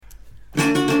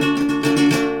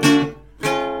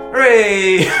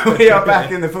Hey, we are back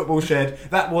in the football shed.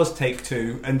 That was take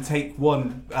two, and take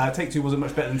one. Take two wasn't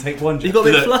much better than take one. Jeff. You got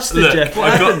a bit flustered, Jeff.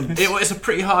 What happened? It's a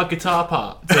pretty hard guitar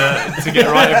part to get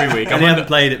right every week. I haven't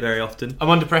played it very often.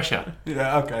 I'm under pressure.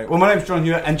 Yeah, okay. Well, my name's John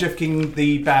Hewitt, and Jeff King,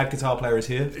 the bad guitar player, is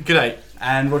here. G'day.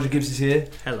 And Roger Gibbs is here.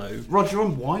 Hello. Roger, you're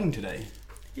on wine today.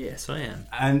 Yes, I am.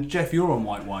 And Jeff, you're on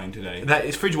white wine today. That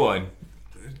is fridge wine.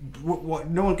 What?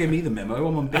 No one gave me the memo.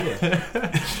 I'm on beer.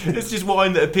 It's just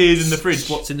wine that appears in the fridge.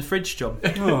 What's in the fridge, John?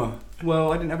 Oh,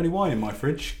 well, I didn't have any wine in my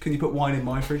fridge. Can you put wine in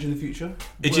my fridge in the future?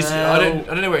 I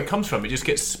don't know where it comes from. It just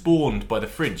gets spawned by the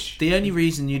fridge. The only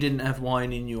reason you didn't have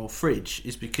wine in your fridge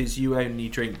is because you only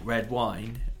drink red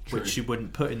wine, which you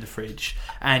wouldn't put in the fridge,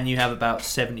 and you have about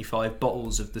 75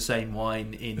 bottles of the same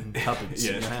wine in cupboards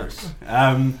in your house.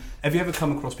 Have you ever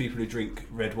come across people who drink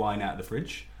red wine out of the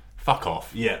fridge? Fuck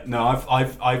off. Yeah, no,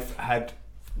 I've had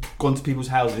gone to people's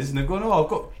houses and they've gone, oh, I've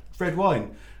got red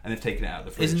wine, and they've taken it out of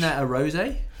the fridge. Isn't that a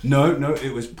rosé? No,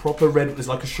 it was proper red. It was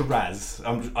like a Shiraz,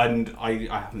 and I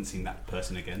haven't seen that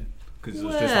person again. It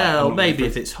was just like, maybe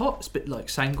if it's hot, it's a bit like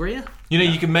sangria. You know,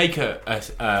 you can make a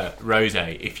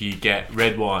rosé if you get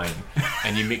red wine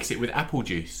and you mix it with apple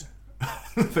juice.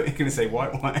 But you're going to say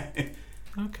white wine.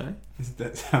 Okay.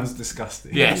 That sounds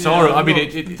disgusting. Yeah, it's horrible. I mean, I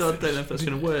don't know if that's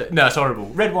going to work. No, it's horrible.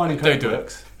 Red wine and Coke Don't do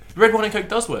works. it. Red wine and Coke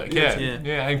does work, yeah.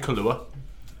 And Kahlua.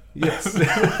 Yes.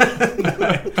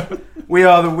 We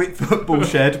are the Football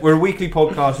Shed. We're a weekly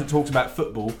podcast that talks about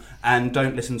football, and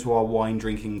don't listen to our wine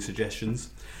drinking suggestions.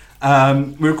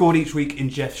 We record each week in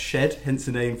Jeff's shed, hence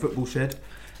the name Football Shed.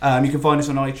 You can find us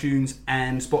on iTunes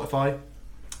and Spotify.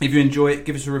 If you enjoy it,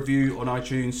 give us a review on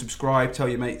iTunes, subscribe, tell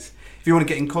your mates. If you want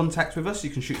to get in contact with us, you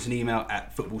can shoot us an email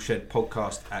at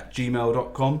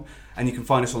footballshedpodcast@gmail.com, and you can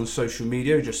find us on social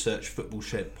media. Just search Football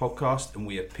Shed Podcast and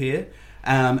we appear.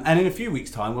 And in a few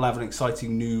weeks' time, we'll have an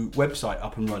exciting new website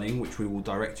up and running, which we will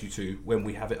direct you to when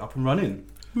we have it up and running.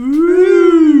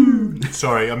 Woo!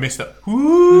 Sorry, I missed that.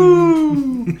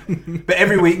 Woo! But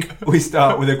every week we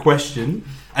start with a question,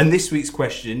 and this week's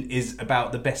question is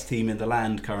about the best team in the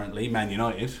land currently, Man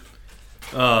United.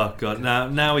 Oh god!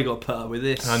 Now we got to put up with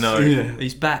this. I know. Yeah.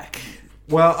 He's back.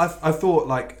 Well, I thought,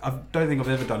 I don't think I've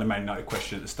ever done a Man United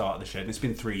question at the start of the shed. It's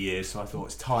been 3 years, so I thought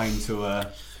it's time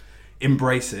to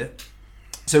embrace it.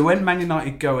 So when Man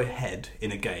United go ahead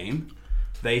in a game,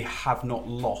 they have not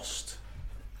lost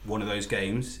one of those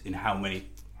games in how many?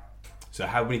 So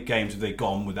how many games have they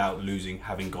gone without losing,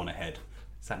 having gone ahead?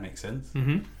 Does that make sense?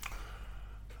 Mm-hmm.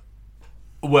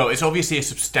 Well, it's obviously a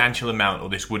substantial amount, or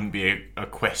this wouldn't be a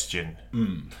question.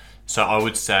 So I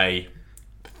would say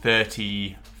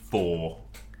 34.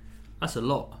 That's a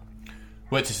lot.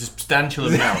 Well, it's a substantial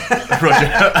amount, Roger.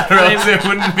 Or else it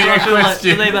wouldn't be a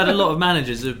question. They've had a lot of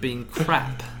managers who have been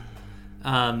crap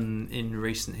in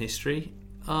recent history.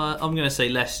 I'm going to say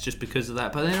less just because of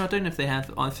that. But then I don't know if they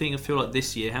have. I feel like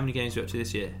this year, how many games are we up to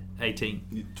this year?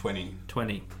 18? 20.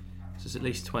 20. So it's at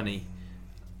least 20.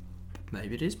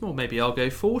 Maybe it is more. Maybe I'll go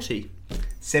 40.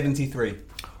 73.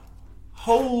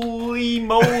 Holy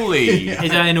moly!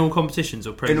 Is that in all competitions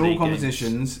or Premier League In all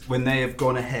competitions, games? when they have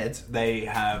gone ahead, they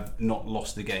have not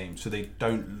lost the game. So they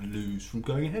don't lose from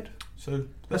going ahead. So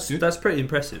that's good. That's pretty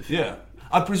impressive. Yeah.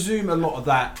 I presume a lot of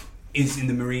that is in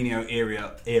the Mourinho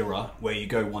era where you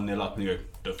go 1-0 up and you go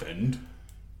defend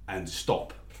and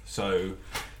stop. So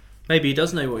maybe he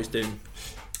does know what he's doing.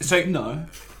 So no.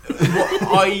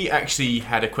 I actually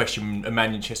had a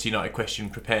Manchester United question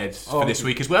prepared for this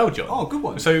week as well, John. Oh, good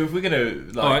one. So we're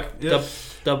going to all right,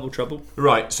 double trouble.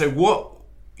 Right. So what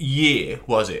year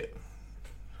was it?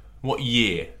 What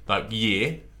year?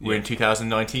 We're in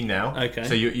 2019 now. Okay.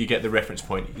 So you get the reference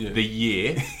point. Yeah. The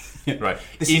year. Right.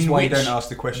 This is why you don't ask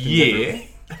the question. Year.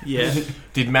 Yeah.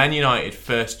 Did Man United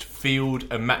first field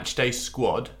a matchday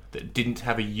squad that didn't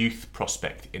have a youth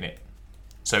prospect in it?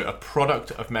 So a product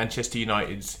of Manchester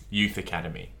United's youth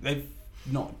academy. They've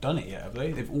not done it yet, have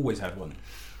they? They've always had one.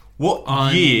 What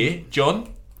year,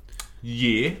 John?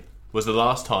 Year was the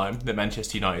last time that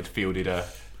Manchester United fielded a...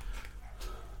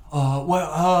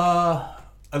 a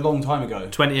long time ago.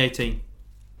 2018.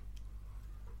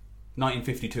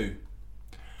 1952.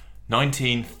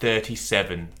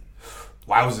 1937.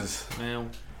 Wowzers. Well...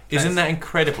 Isn't that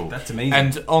incredible? That's amazing.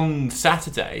 And on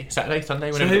Sunday,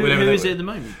 whenever who is it at the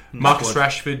moment? Marcus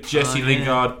Rashford, Jesse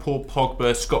Lingard, Paul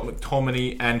Pogba, Scott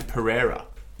McTominay, and Pereira.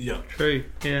 Yeah, true.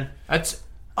 Yeah, that's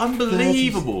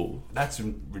unbelievable. That's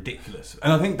ridiculous,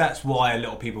 and I think that's why a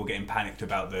lot of people are getting panicked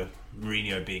about the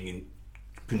Mourinho being in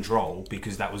control,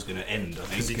 because that was going to end. I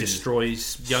think because he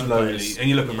destroys young slowly. players. And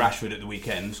you look at Rashford at the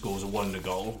weekend, scores a wonder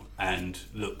goal, and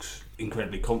looks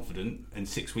incredibly confident. And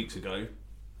 6 weeks ago,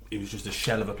 he was just a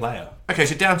shell of a player. Okay,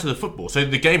 so down to the football. So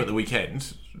the game at the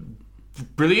weekend,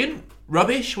 brilliant,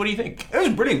 rubbish. What do you think? It was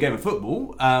a brilliant game of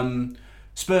football.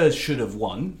 Spurs should have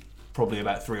won, probably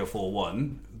about 3 or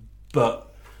 4-1,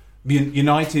 but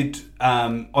United,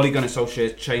 Ole Gunnar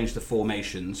Solskjaer changed the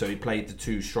formation, so he played the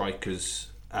two strikers,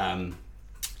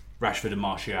 Rashford and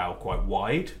Martial, quite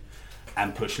wide,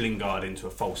 and pushed Lingard into a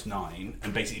false 9,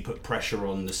 and basically put pressure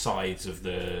on the sides of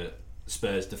the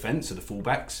Spurs defence, so the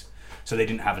fullbacks, so they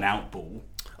didn't have an out ball.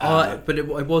 But it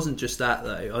wasn't just that,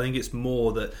 though. I think it's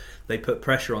more that they put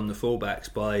pressure on the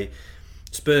fullbacks by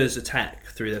Spurs attack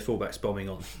through their fullbacks bombing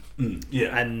on.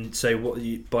 Yeah. And so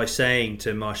by saying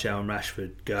to Martial and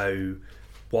Rashford, go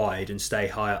wide and stay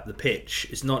high up the pitch,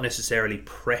 it's not necessarily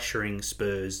pressuring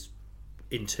Spurs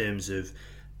in terms of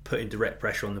putting direct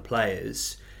pressure on the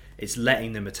players. It's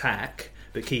letting them attack,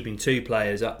 but keeping two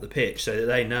players up the pitch so that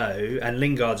they know. And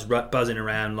Lingard's buzzing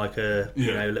around like a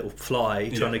little fly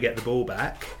trying to get the ball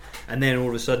back. And then all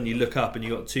of a sudden you look up and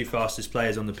you've got two fastest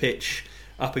players on the pitch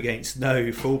up against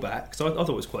no fullback. So I thought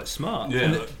it was quite smart. Yeah.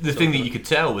 And the thing that you could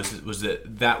tell was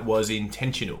that was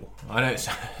intentional. I know.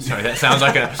 Sorry, that sounds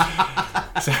like a.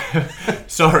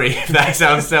 Sorry if that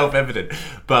sounds self-evident,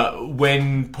 but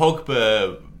when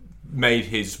Pogba made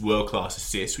his world-class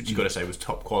assist, which you've got to say was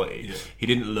top quality, he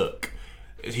didn't look.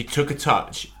 He took a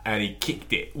touch and he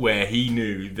kicked it where he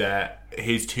knew that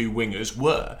his two wingers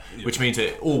were, which means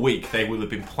that all week they will have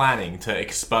been planning to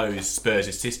expose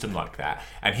Spurs' system like that,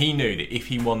 and he knew that if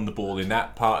he won the ball in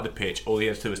that part of the pitch, all he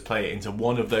had to do was play it into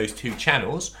one of those two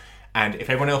channels, and if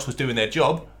everyone else was doing their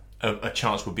job, a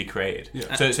chance would be created.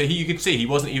 So you could see he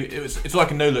wasn't even, it's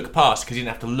like a no-look pass because he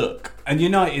didn't have to look. And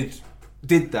United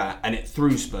did that, and it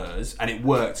threw Spurs, and it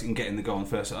worked in getting the goal in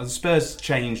first. And Spurs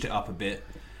changed it up a bit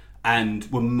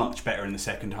and were much better in the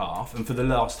second half. And for the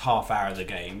last half hour of the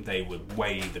game, they were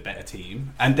way the better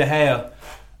team. And De Gea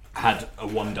had a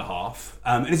wonder half.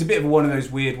 And it's a bit of one of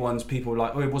those weird ones, people are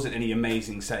like, it wasn't any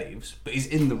amazing saves, but he's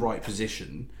in the right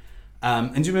position.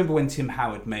 And do you remember when Tim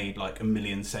Howard made like 1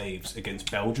 million saves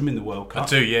against Belgium in the World Cup? I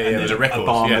do, yeah. And it was a record.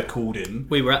 Obama called him.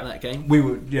 We were at that game.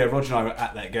 Roger and I were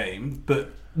at that game,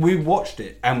 but we watched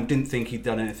it and didn't think he'd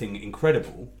done anything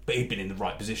incredible, but he'd been in the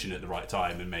right position at the right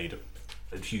time and made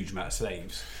a huge amount of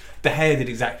saves. De Gea did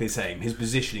exactly the same. His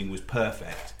positioning was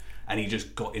perfect and he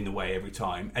just got in the way every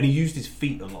time. And he used his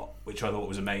feet a lot, which I thought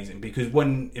was amazing, because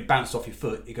when it bounced off your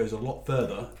foot, it goes a lot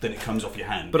further than it comes off your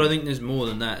hand. But I think there's more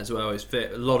than that as well. It's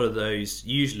a lot of those,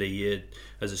 usually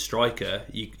as a striker,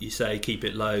 you say keep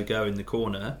it low, go in the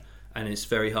corner, and it's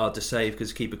very hard to save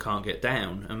because the keeper can't get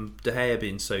down. And De Gea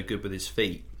being so good with his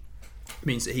feet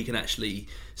means that he can actually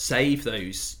save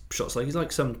those shots. Like he's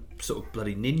like some sort of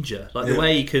bloody ninja. Like the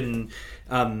way he can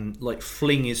like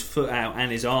fling his foot out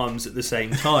and his arms at the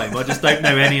same time. I just don't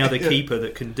know any other keeper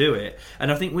that can do it. And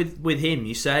I think with him,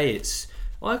 you say it's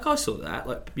like, I saw that,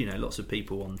 like, you know, lots of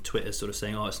people on Twitter sort of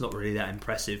saying, it's not really that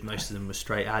impressive. Most of them were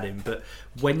straight at him. But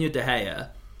when you're De Gea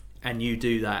and you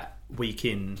do that week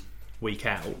in, week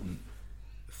out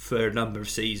for a number of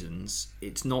seasons,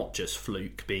 it's not just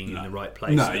fluke being in the right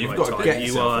place at the right time. To get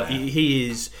yourself there. He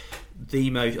is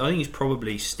the most, I think he's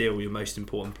probably still your most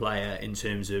important player in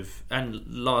terms of, and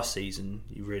last season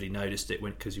you really noticed it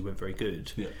because he went very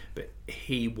good, but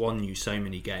he won you so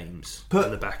many games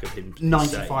on the back of him.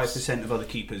 95% of other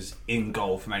keepers in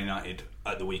goal for Man United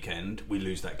at the weekend, we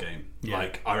lose that game.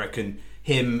 Like, I reckon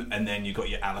him, and then you got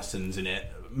your Allisons in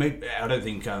it. Maybe, I don't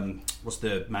think what's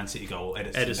the Man City goal?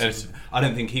 Edison. I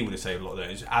don't think he would have saved a lot of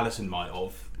those. Alisson might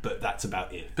have, but that's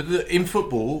about it. But in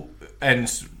football,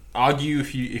 and argue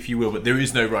if you will, but there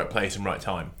is no right place and right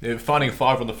time. Finding a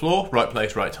five on the floor, right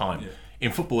place, right time.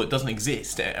 In football, it doesn't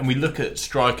exist. And we look at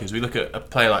strikers. We look at a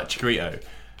player like Chikrito,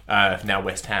 now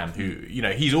West Ham, who, you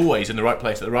know, he's always in the right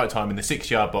place at the right time in the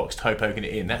 6-yard box, toe poking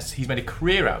it in. He's made a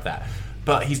career out of that.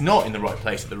 But he's not in the right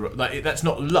place at that's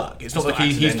not luck. It's not like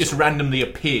he's just randomly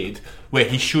appeared where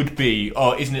he should be.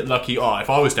 Isn't it lucky? If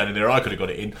I was standing there, I could have got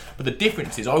it in. But the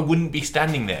difference is, I wouldn't be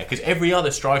standing there, because every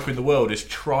other striker in the world is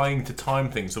trying to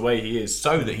time things the way he is,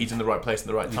 so that he's in the right place at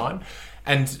the right time.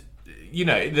 And you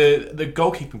know, the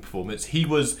goalkeeping performance, he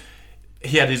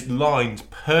had his lines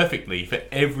perfectly for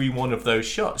every one of those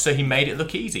shots, so he made it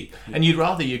look easy. And you'd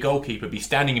rather your goalkeeper be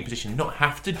standing in position, not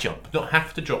have to jump, not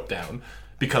have to drop down,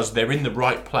 because they're in the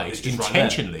right place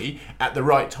intentionally at the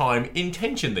right time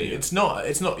intentionally. It's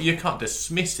not, you can't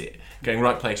dismiss it going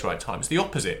right place, right time. It's the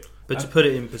opposite. But to put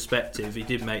it in perspective, he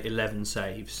did make 11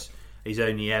 saves. He's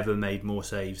only ever made more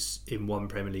saves in one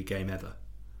Premier League game ever.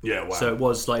 Yeah, wow. So it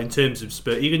was like, in terms of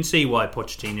Spurs, you can see why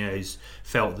Pochettino's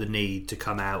felt the need to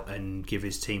come out and give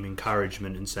his team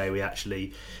encouragement and say, we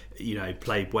actually,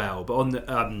 played well. But on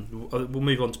the we'll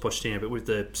move on to Pochettino. But with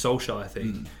the Solskjaer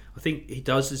thing, I think he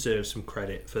does deserve some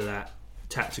credit for that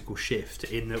tactical shift,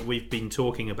 in that we've been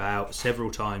talking about several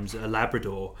times a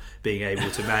Labrador being able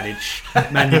to manage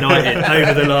Man United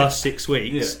over the last 6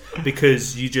 weeks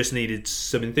because you just needed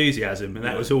some enthusiasm, and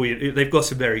that was all. They've got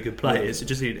some very good players. It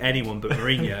just needed anyone but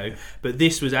Mourinho. But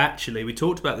this was actually, we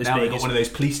talked about this. Now being got one of those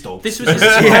police dogs. This was a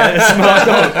smart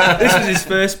dog. This was his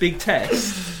first big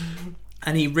test,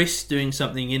 and he risked doing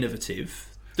something innovative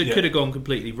that could have gone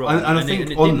completely wrong. And I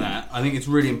think on that, I think it's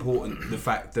really important the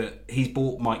fact that he's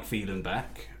brought Mike Phelan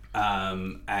back,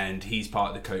 and he's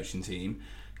part of the coaching team.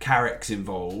 Carrick's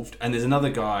involved, and there's another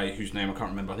guy whose name I can't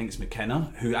remember. I think it's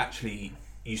McKenna, who actually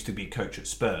used to be coach at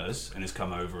Spurs and has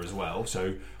come over as well.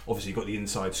 So obviously got the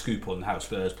inside scoop on how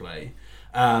Spurs play.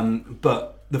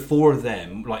 But the four of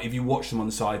them, like if you watch them on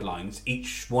the sidelines,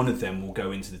 each one of them will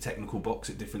go into the technical box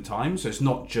at different times. So it's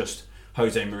not just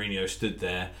Jose Mourinho stood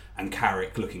there and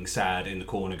Carrick looking sad in the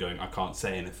corner going, I can't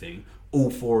say anything. All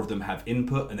four of them have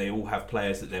input, and they all have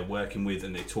players that they're working with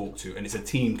and they talk to, and it's a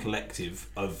team collective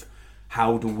of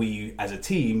how do we as a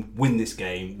team win this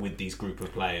game with these group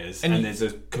of players, and there's a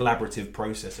collaborative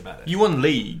process about it. You won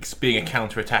leagues being a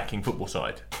counter-attacking football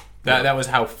side. That was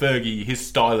how Fergie, his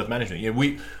style of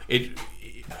management.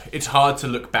 It's hard to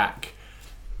look back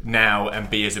now and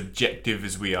be as objective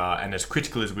as we are and as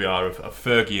critical as we are of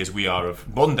Fergie as we are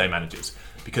of modern day managers,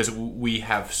 because we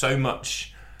have so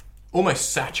much almost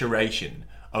saturation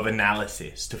of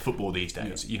analysis to football these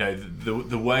days.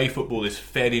 The way football is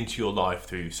fed into your life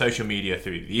through social media,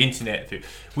 through the internet,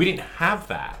 we didn't have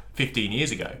that 15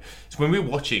 years ago. So when we were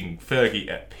watching Fergie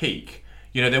at peak,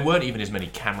 there weren't even as many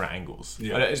camera angles.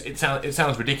 It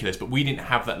sounds ridiculous, but we didn't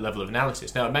have that level of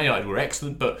analysis. Now, Man United were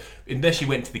excellent, but unless you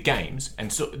went to the games,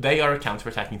 and so they are a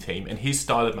counter-attacking team, and his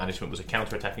style of management was a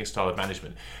counter-attacking style of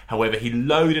management. However, he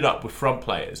loaded up with front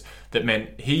players that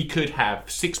meant he could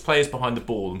have 6 players behind the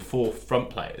ball and 4 front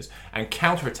players and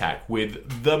counter-attack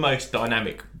with the most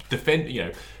dynamic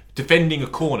defending a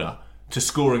corner to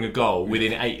scoring a goal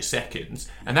within 8 seconds,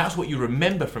 and that's what you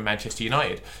remember from Manchester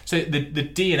United. So the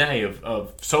DNA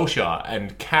of Solskjaer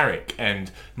and Carrick and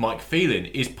Mike Phelan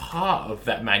is part of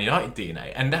that Man United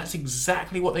DNA, and that's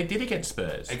exactly what they did against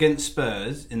Spurs. Against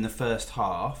Spurs in the first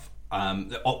half,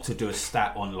 they opted to do a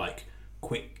stat on like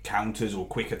quick counters or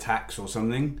quick attacks or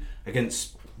something.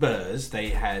 Against Spurs,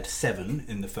 they had 7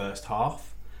 in the first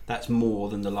half. That's more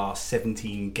than the last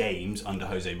 17 games under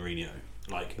Jose Mourinho.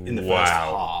 Like in the first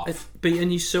half.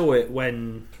 And you saw it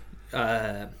when,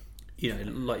 you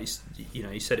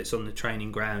said it's on the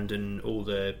training ground and all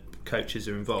the coaches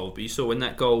are involved. But you saw when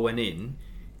that goal went in,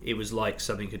 it was like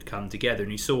something had come together.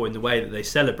 And you saw in the way that they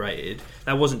celebrated,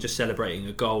 that wasn't just celebrating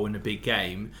a goal in a big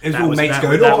game. It was all mates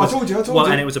going, I told you.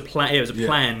 And it was a plan. It was a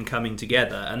plan coming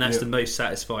together, and that's the most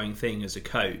satisfying thing as a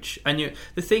coach. And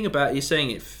the thing about you're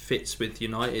saying it fits with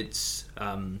United's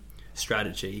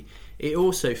strategy. It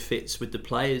also fits with the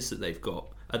players that they've got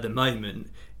at the moment,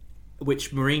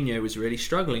 which Mourinho was really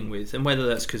struggling with. And whether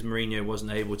that's because Mourinho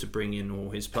wasn't able to bring in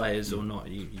all his players or not,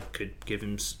 you could give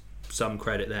him some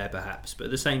credit there perhaps. But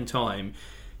at the same time,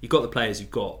 you've got the players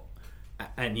you've got,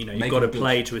 and you've got to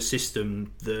play to a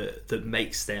system that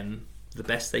makes them the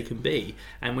best they can be.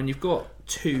 And when you've got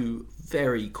 2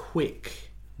 very quick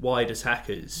wide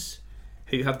attackers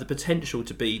who have the potential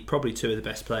to be probably 2 of the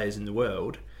best players in the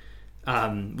world,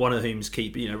 one of whom's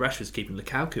Rashford's keeping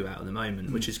Lukaku out at the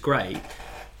moment, which is great.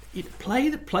 Play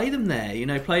them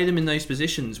there, play them in those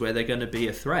positions where they're going to be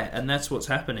a threat, and that's what's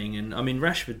happening. And I mean,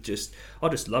 Rashford I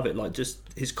just love it, like just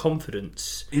his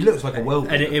confidence. He looks like a world.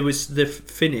 And it was the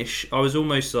finish. I was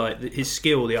almost like his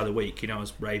skill the other week. I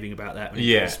was raving about that when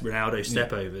he was Ronaldo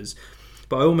stepovers,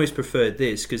 but I almost preferred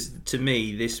this because to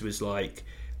me this was like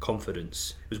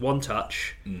confidence. It was one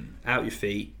touch, out your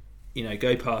feet.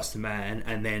 Go past the man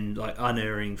and then like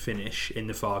unerring finish in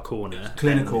the far corner.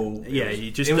 Clinical. And,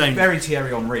 you just it was don't. Very Thierry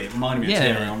Henry. It reminded me of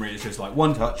Thierry Henry. It's just like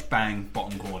one touch, bang,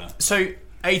 bottom corner. So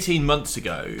 18 months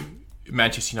ago,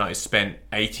 Manchester United spent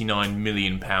 £89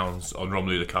 million on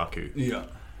Romelu Lukaku. Yeah.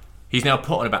 He's now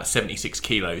put on about 76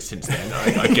 kilos since then.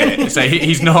 I get it. So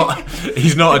he's not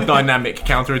a dynamic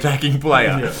counter-attacking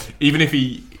player. Yeah. Even if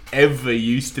he ever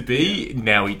used to be,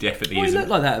 now he definitely isn't. He looked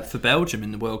like that for Belgium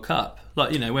in the World Cup.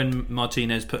 Like, when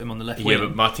Martinez put him on the left wing. Yeah,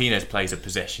 but Martinez plays a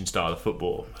possession style of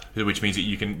football, which means that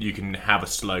you can have a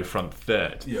slow front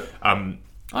third. Yeah. I don't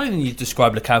think you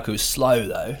describe Lukaku as slow,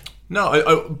 though.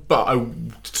 No, but I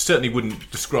certainly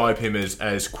wouldn't describe him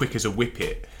as quick as a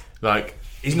whippet. Like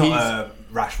he's not a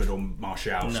Rashford or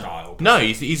Martial style. No,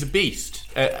 he's a beast.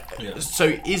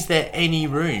 So, is there any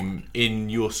room in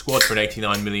your squad for an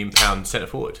 £89 million centre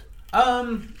forward?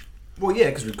 Well, yeah,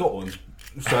 because we've got one.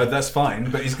 So that's fine,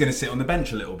 but he's going to sit on the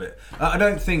bench a little bit. I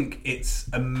don't think it's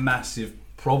a massive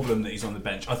problem that he's on the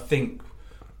bench. I think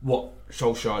what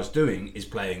Solskjaer is doing is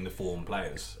playing the form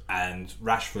players, and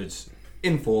Rashford's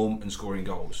in form and scoring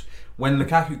goals. When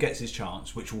Lukaku gets his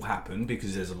chance, which will happen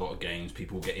because there's a lot of games,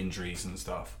 people get injuries and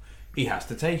stuff, he has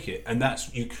to take it. And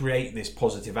that's, you create this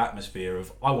positive atmosphere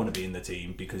of, I want to be in the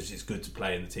team because it's good to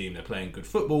play in the team, they're playing good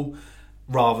football,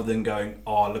 rather than going,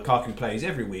 Lukaku plays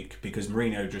every week because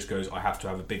Mourinho just goes, I have to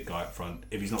have a big guy up front.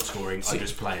 If he's not scoring, I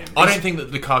just play him. I don't think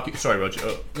that Lukaku... Sorry,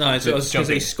 Roger. No, I was going to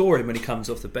say he's scoring when he comes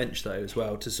off the bench, though, as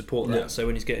well, to support that. Yeah. So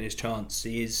when he's getting his chance,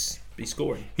 he's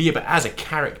scoring. Yeah, but as a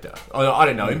character, I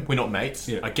don't know him. We're not mates.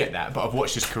 Yeah. I get that. But I've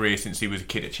watched his career since he was a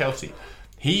kid at Chelsea.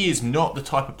 He is not the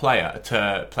type of player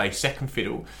to play second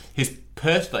fiddle. His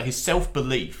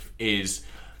self-belief is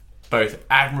both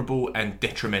admirable and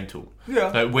detrimental.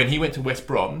 Yeah. So when he went to West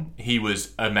Brom, he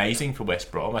was amazing for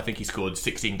West Brom. I think he scored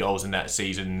 16 goals in that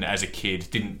season as a kid.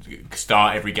 Didn't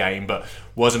start every game, but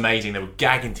was amazing. They were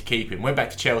gagging to keep him. Went back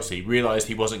to Chelsea, realised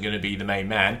he wasn't going to be the main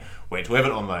man. Went to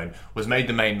Everton on loan, was made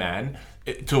the main man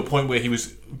to a point where he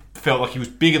felt like he was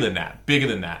bigger than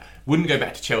that. Wouldn't go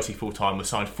back to Chelsea full time. Was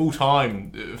signed full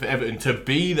time for Everton to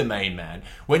be the main man.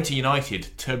 Went to United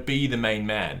to be the main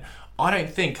man. I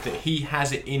don't think that he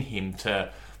has it in him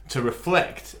to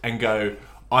reflect and go,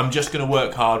 I'm just going to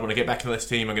work hard. When I get back in this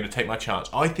team, I'm going to take my chance.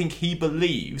 I think he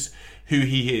believes who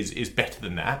he is better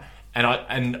than that.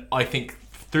 And I think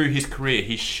through his career,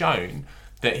 he's shown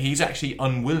that he's actually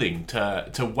unwilling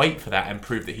to wait for that and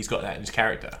prove that he's got that in his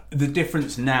character. The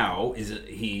difference now is that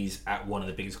he's at one of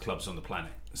the biggest clubs on the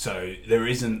planet. So there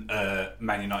isn't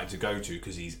Man United to go to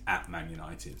because he's at Man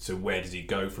United. So where does he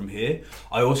go from here?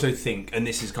 I also think, and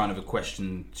this is kind of a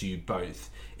question to you both,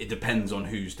 it depends on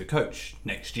who's the coach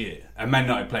next year. And Man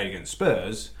United played against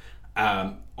Spurs.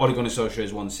 Ole Gunnar Solskjaer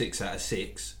has won 6 out of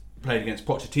 6. Played against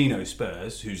Pochettino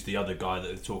Spurs, who's the other guy that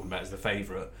they're talking about as the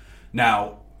favourite.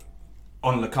 Now,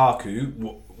 on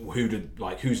Lukaku,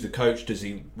 who's the coach? Does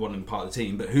he want him part of the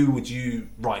team? But who would you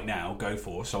right now go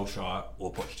for, Solskjaer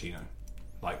or Pochettino?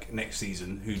 Like next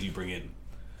season, who do you bring in?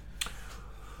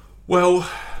 Well,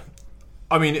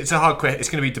 I mean, it's a hard question.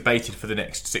 It's going to be debated for the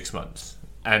next 6 months,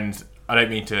 and I don't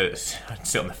mean to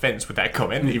sit on the fence with that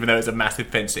comment, even though it's a massive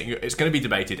fencing. It's going to be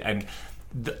debated, and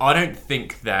I don't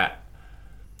think that.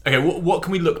 Okay, what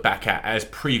can we look back at as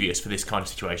previous for this kind of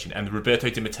situation? And Roberto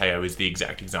Di Matteo is the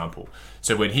exact example.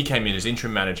 So when he came in as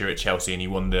interim manager at Chelsea and he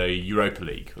won the Europa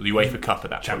League, or the UEFA Cup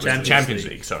at that point, Champions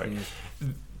League. Sorry. Yeah.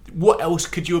 What else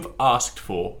could you have asked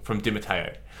for from Di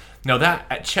Matteo? Now that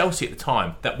at Chelsea at the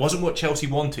time, that wasn't what Chelsea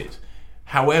wanted.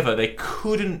 However, they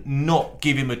couldn't not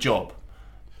give him a job.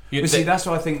 See, that's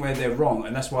why I think where they're wrong,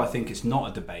 and that's why I think it's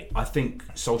not a debate. I think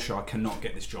Solskjaer cannot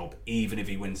get this job, even if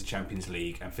he wins the Champions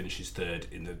League and finishes third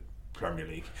in the Premier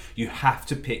League. You have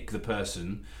to pick the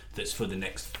person that's for the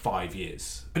next 5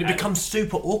 years. But it becomes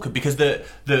super awkward because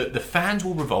the fans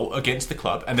will revolt against the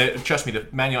club, and trust me, the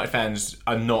Man United fans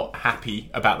are not happy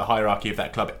about the hierarchy of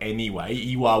that club anyway.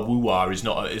 Iwa Wuwa is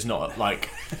not like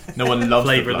no one loves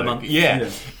flavour of the month. Yeah.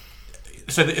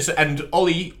 And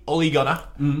Ole Gunnar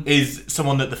is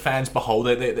someone that the fans behold.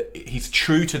 He's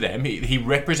true to them. He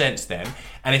represents them.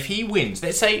 And if he wins,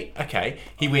 let's say,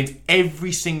 he wins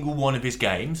every single one of his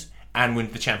games and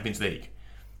wins the Champions League.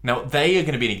 Now, they are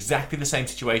going to be in exactly the same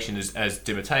situation as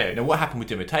Di Matteo. Now, what happened with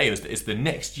Di Matteo is the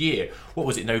next year, what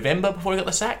was it, November before he got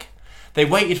the sack? They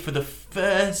waited for the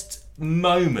first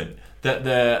moment that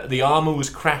the armour was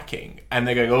cracking, and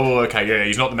they're going,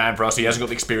 he's not the man for us, he hasn't got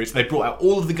the experience. They brought out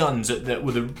all of the guns that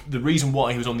were the reason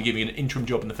why he was only giving an interim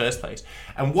job in the first place.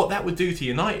 And what that would do to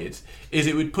United is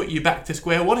it would put you back to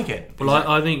square one again. Well,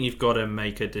 I think you've got to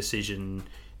make a decision.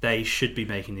 They should be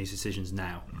making these decisions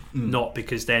now, not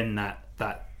because then that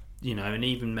and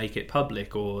even make it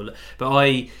public. But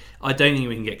I don't think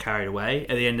we can get carried away.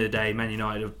 At the end of the day, Man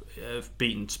United have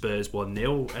beaten Spurs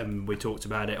 1-0, and we talked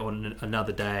about it on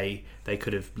another day. They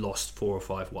could have lost 4 or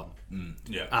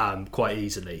 5-1, quite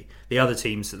easily. The other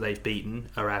teams that they've beaten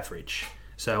are average.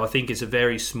 So I think it's a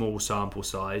very small sample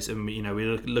size, and we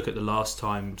look at the last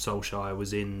time Solskjaer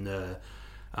was in the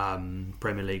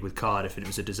Premier League with Cardiff, and it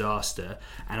was a disaster.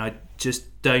 And I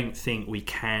just don't think we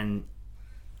can.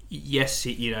 Yes,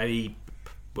 he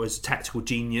was a tactical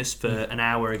genius for an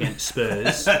hour against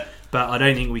Spurs, but I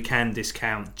don't think we can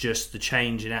discount just the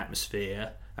change in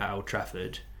atmosphere at Old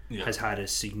Trafford has had a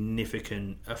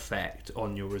significant effect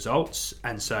on your results.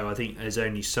 And so I think there's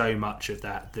only so much of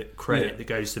that credit that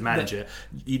goes to the manager.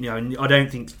 And I don't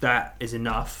think that is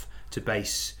enough to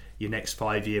base your next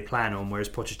 5-year plan on, whereas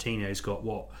Pochettino's got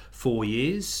 4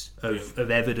 years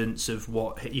of evidence of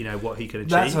what he can achieve.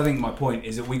 That's, I think, my point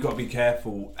is that we've got to be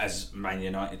careful as Man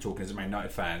United, talking as a Man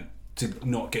United fan, to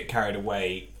not get carried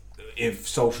away. If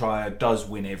Solskjaer does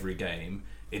win every game,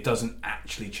 it doesn't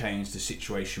actually change the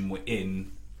situation we're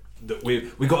in. That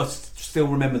we've got to still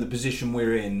remember the position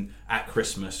we're in at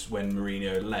Christmas when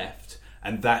Mourinho left,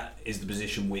 and that is the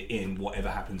position we're in whatever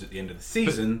happens at the end of the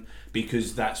season,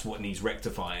 because that's what needs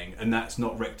rectifying, and that's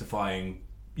not rectifying.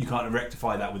 You can't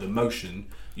rectify that with emotion.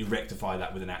 You rectify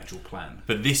that with an actual plan.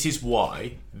 But this is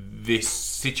why this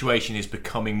situation is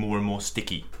becoming more and more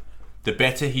sticky. The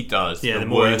better he does, the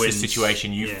worse the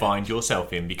situation you find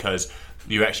yourself in, because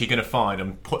you're actually going to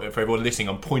find, for everyone listening,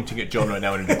 I'm pointing at John right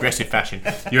now in an aggressive fashion,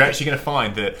 you're actually going to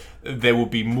find that there will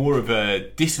be more of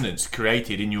a dissonance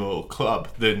created in your club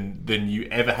than you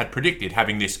ever had predicted,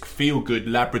 having this feel-good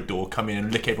Labrador come in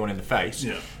and lick everyone in the face.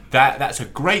 Yeah. That's a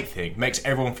great thing, makes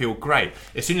everyone feel great.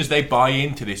 As soon as they buy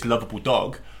into this lovable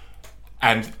dog,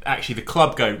 and actually the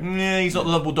club go, he's not the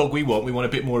lovable dog we want a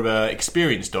bit more of a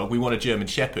experienced dog, we want a German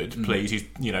Shepherd, please, he's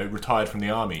retired from the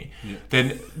army,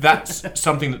 then that's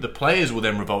something that the players will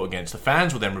then revolt against, the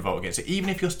fans will then revolt against it. Even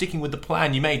if you're sticking with the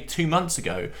plan you made 2 months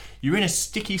ago, you're in a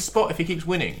sticky spot if he keeps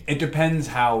winning. It depends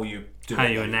how you do how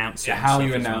it. you announce it, how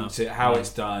you announce it, how it's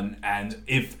done, and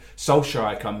if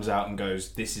Solskjaer comes out and goes,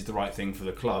 this is the right thing for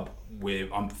the club,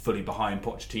 I'm fully behind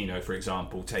Pochettino, for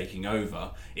example, taking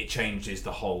over, it changes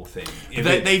the whole thing.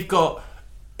 They've got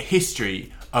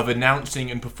history of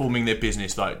announcing and performing their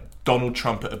business like Donald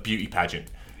Trump at a beauty pageant.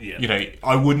 Yeah.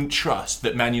 I wouldn't trust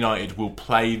that Man United will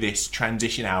play this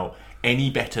transition out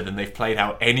any better than they've played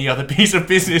out any other piece of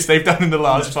business they've done in the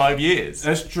last 5 years.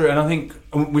 That's true, and I think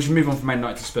we should move on from Man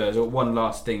United to Spurs. One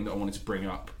last thing that I wanted to bring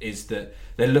up is that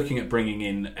they're looking at bringing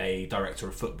in a director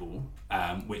of football,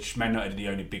 which Man United are the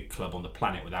only big club on the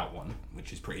planet without one,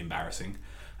 which is pretty embarrassing.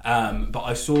 But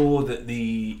I saw that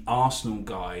the Arsenal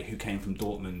guy who came from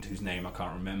Dortmund, whose name I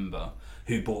can't remember,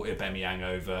 who brought Aubameyang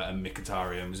over and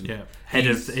Mkhitaryan was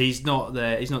he's not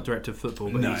director of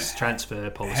football, but he's transfer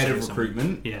policy, head of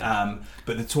recruitment. Yeah.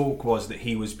 But the talk was that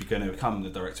he was going to become the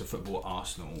director of football at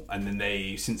Arsenal, and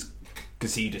then since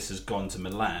Gazidis has gone to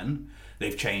Milan,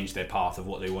 they've changed their path of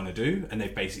what they want to do, and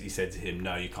they've basically said to him,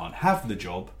 no, you can't have the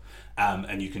job,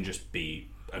 and you can just be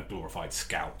a glorified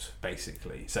scout,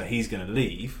 basically. So he's going to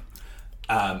leave,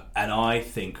 and I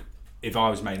think if I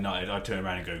was Man United, I'd turn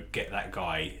around and go, get that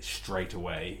guy straight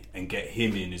away and get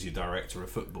him in as your director of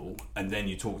football, and then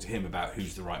you talk to him about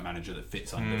who's the right manager that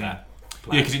fits under that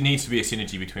plan. Yeah, because it needs to be a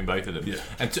synergy between both of them. Yeah.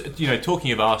 And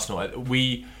talking of Arsenal,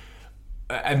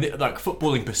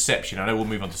 footballing perception, I know we'll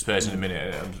move on to Spurs in a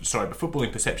minute, I'm sorry, but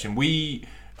footballing perception,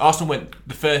 Arsenal went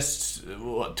the first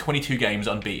 22 games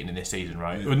unbeaten in this season,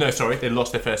 right? No, sorry, they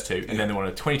lost their first 2, and then they won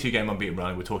a 22-game unbeaten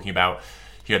run. We're talking about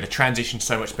the transition's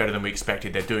so much better than we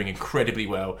expected. They're doing incredibly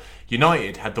well.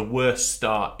 United had the worst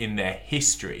start in their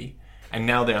history, and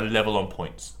now they are level on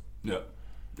points. Yeah,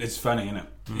 it's funny, isn't it?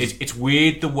 It's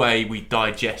weird the way we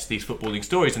digest these footballing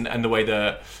stories and the way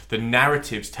the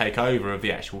narratives take over of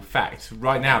the actual fact.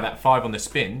 Right now, that 6 on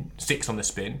the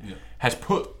spin, has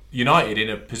put United in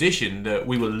a position that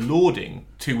we were lauding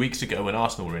 2 weeks ago when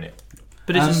Arsenal were in it.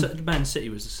 But Man City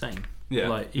was the same.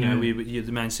 Yeah. You're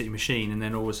the Man City machine, and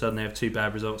then all of a sudden they have 2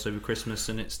 bad results over Christmas,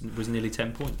 and it was nearly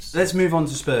 10 points. Let's move on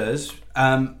to Spurs.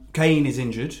 Kane is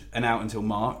injured and out until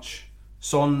March.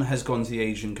 Son has gone to the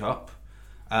Asian Cup.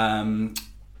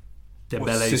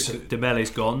 Dembele's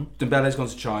gone. Dembele's gone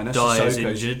to China. Dyer's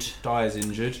injured. Dyer's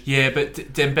injured. Yeah, but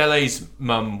Dembele's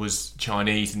mum was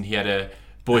Chinese, and he had a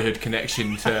boyhood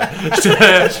connection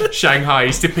to Shanghai.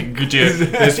 He's tipping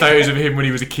Gujia. There's photos of him when he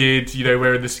was a kid,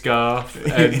 wearing the scarf.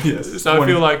 So I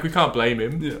feel like we can't blame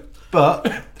him. Yeah.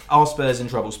 But are Spurs in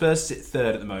trouble? Spurs sit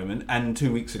 3rd at the moment, and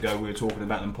 2 weeks ago we were talking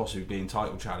about them possibly being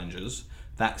title challengers.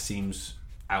 That seems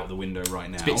out the window right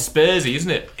now. It's a bit Spursy, isn't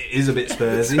it? It is a bit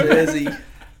Spursy.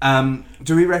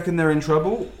 Do we reckon they're in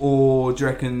trouble, or do you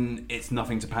reckon it's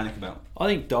nothing to panic about? I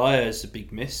think Dyer's a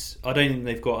big miss. I don't think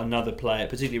they've got another player,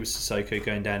 particularly with Sissoko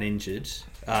going down injured,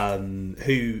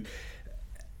 who,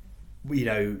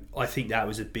 I think that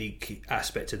was a big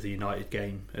aspect of the United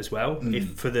game as well.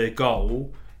 If for the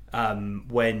goal,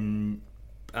 when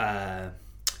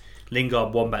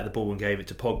Lingard won back the ball and gave it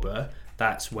to Pogba,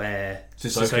 that's where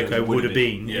Sissoko would have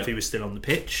been if he was still on the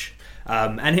pitch.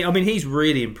 He's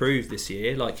really improved this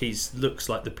year. Like, he looks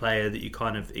like the player that you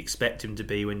kind of expect him to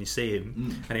be when you see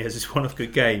him, and he has this one-off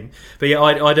good game. But yeah,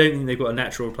 I don't think they've got a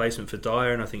natural replacement for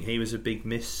Dyer, and I think he was a big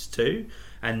miss too.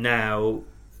 And now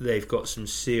they've got some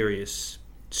serious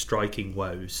striking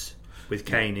woes with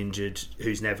Kane injured,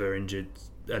 who's never injured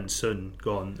and Son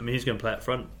gone. I mean, who's going to play up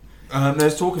front?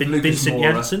 There's talk of Lucas Vincent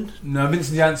Moura. Janssen? No,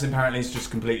 Vincent Janssen apparently is just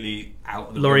completely out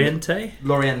of the Loriente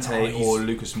or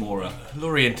Lucas Moura.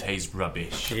 Loriente's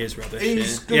rubbish. He is rubbish.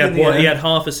 He's good yeah. in the air. He had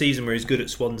half a season where he's good at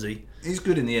Swansea. He's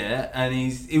good in the air, and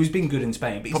he was being good in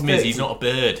Spain. But Problem is, he's not a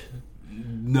bird.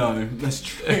 No, that's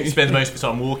true. He spends most of the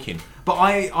time walking. But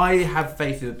I have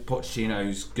faith that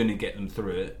Pochettino's going to get them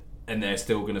through it, and they're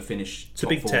still going to finish It's a top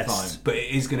big 4 test. time. But it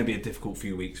is going to be a difficult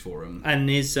few weeks for them. And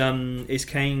is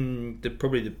Kane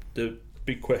probably the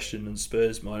big question on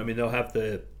Spurs' mind? I mean, they'll have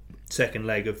the second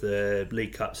leg of the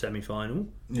League Cup semi-final,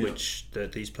 which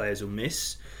these players will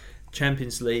miss.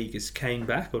 Champions League, is Kane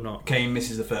back or not? Kane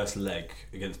misses the first leg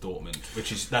against Dortmund,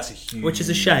 which is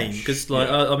a shame because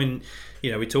I mean,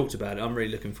 we talked about it. I'm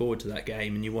really looking forward to that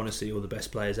game, and you want to see all the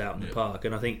best players out in the park.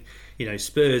 And I think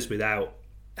Spurs without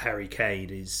Harry Kane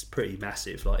is pretty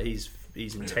massive. Like he's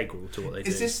integral to what they do.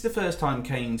 Is this the first time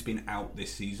Kane's been out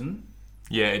this season?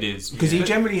 Yeah, it is. Because he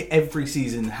generally every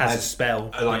season has a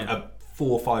spell, a 4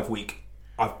 or 5 week.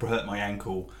 I've hurt my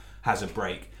ankle, has a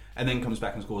break, and then comes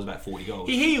back and scores about 40 goals.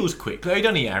 He heals quickly,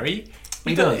 doesn't he, Harry?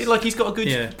 He does. Like he's got a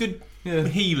good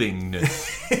healingness.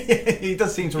 He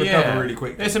does seem to recover really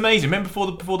quickly. It's amazing. Remember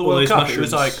before the World Cup, mushrooms. it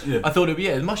was like I thought it would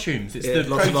be mushrooms. It's the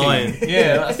lots of protein. iron.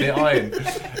 Yeah, that's it,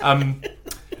 iron.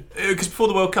 Because before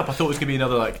the World Cup, I thought it was going to be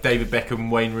another like David Beckham,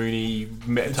 Wayne Rooney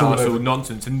metatarsal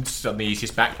nonsense, and suddenly he's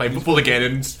just back playing football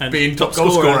again and being top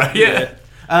goal scorer. Yeah.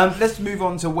 Let's move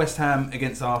on to West Ham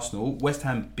against Arsenal. West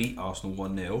Ham beat Arsenal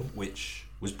 1-0, which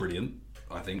was brilliant,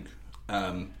 I think,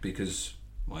 because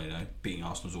beating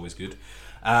Arsenal is always good.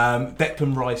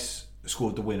 Declan Rice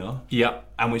scored the winner. Yeah,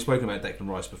 and we've spoken about Declan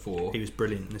Rice before. He was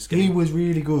brilliant in this game. He was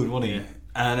really good, wasn't he? Yeah.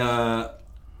 And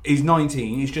he's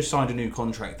 19. He's just signed a new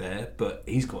contract there, but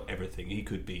he's got everything. He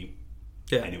could be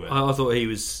anywhere. I thought he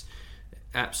was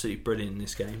absolutely brilliant in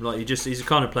this game. Like he's the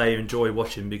kind of player you enjoy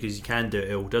watching because he can do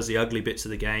it all. Does the ugly bits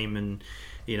of the game and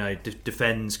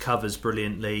defends, covers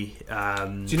brilliantly.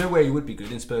 Do you know where he would be good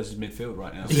in Spurs' midfield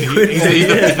right now? He's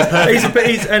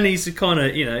the kind of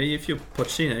if you're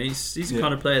Pochettino, he's the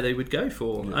kind of player they would go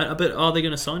for. Yeah. But are they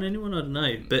going to sign anyone? I don't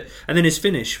know. And then his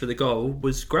finish for the goal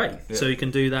was great, so he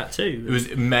can do that too. It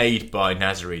was made by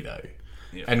Nasri though.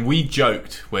 Yeah. And we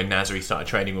joked when Nasri started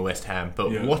training with West Ham,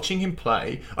 but watching him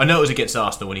play, I know it was against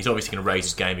Arsenal and he's obviously going to raise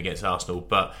his game against Arsenal,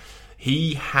 but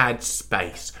he had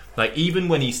space. Like even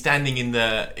when he's standing in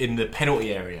the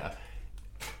penalty area,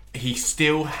 he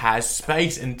still has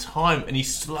space and time, and he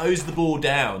slows the ball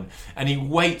down and he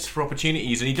waits for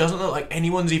opportunities, and he doesn't look like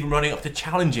anyone's even running up to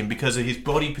challenge him because of his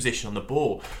body position on the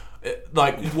ball.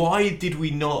 Like, why did we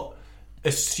not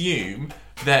assume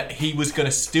that he was going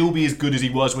to still be as good as he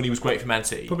was when he was great for Man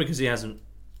City? Probably because he hasn't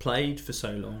played for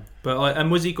so long.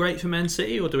 And was he great for Man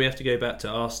City, or do we have to go back to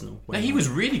Arsenal? No, he was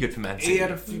really good for Man City. He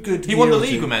had a good. He won the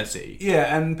league with Man City.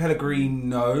 Yeah, and Pellegrini.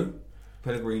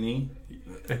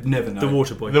 Never know. The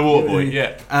water boy. The water boy.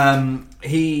 Yeah.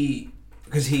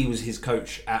 Because he was his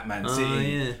coach at Man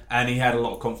City, and he had a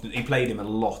lot of confidence. He played him a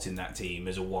lot in that team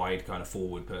as a wide kind of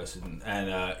forward person,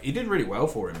 and he did really well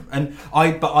for him. And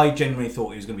I genuinely thought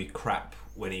he was going to be crap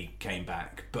when he came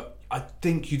back. But I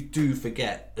think you do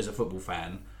forget as a football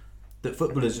fan that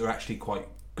footballers are actually quite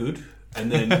good. And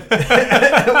then,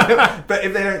 but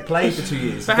if they don't play for 2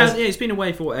 years, he's been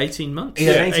away for 18 months.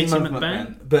 Yeah, 18 month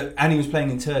ban. And he was playing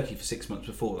in Turkey for 6 months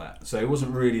before that, so it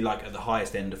wasn't really like at the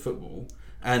highest end of football.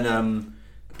 And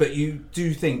but you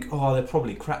do think, they're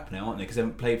probably crap now, aren't they? Because they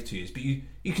haven't played for 2 years. But you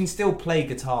can still play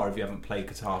guitar if you haven't played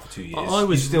guitar for 2 years. I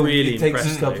was really impressed. It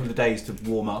takes a couple of days to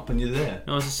warm up, and you're there.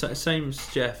 I was the same as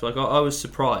Jeff. Like I was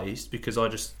surprised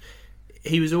because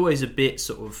he was always a bit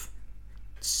sort of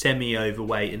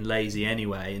semi-overweight and lazy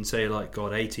anyway, and so you're like,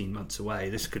 God, 18 months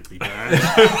away, this could be bad.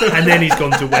 And then he's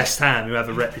gone to West Ham, who have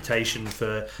a reputation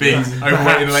for being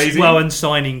overweight and lazy. Well, and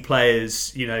signing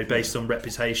players, based on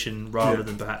reputation rather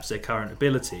than perhaps their current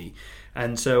ability.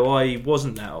 And so I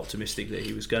wasn't that optimistic that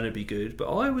he was going to be good,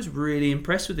 but I was really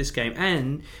impressed with this game.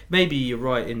 And maybe you're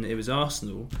right in it was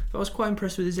Arsenal, but I was quite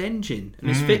impressed with his engine and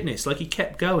his fitness. Like, he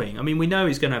kept going. I mean, we know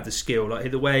he's going to have the skill, like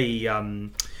the way he,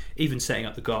 even setting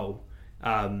up the goal,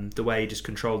 the way he just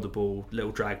controlled the ball,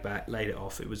 little drag back, laid it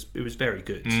off, it was very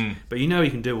good. But he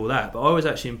can do all that. But I was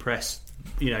actually impressed.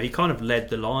 He kind of led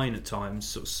the line at times,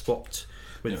 sort of swapped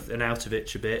with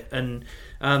Arnautovic a bit, and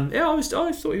I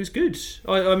thought he was good.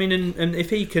 I mean, and if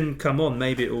he can come on,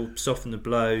 maybe it will soften the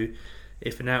blow.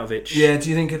 If Arnautovic, do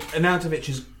you think Arnautovic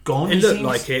has gone? It looked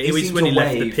like it. It was when he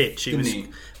left the pitch.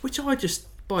 Which I just,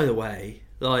 by the way,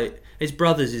 like his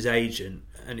brother's his agent,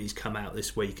 and he's come out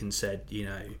this week and said,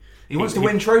 he wants to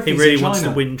win trophies. He really wants to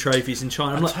win trophies in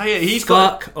China. I tell you, he's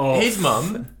got his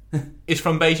mum is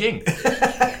from Beijing.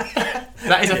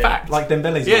 That is a fact. Like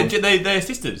Dembele's Yeah, mum. they're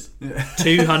sisters.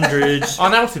 200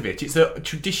 Arnautovic, it's a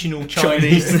traditional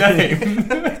Chinese name.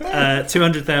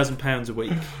 £200,000 a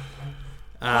week.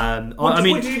 What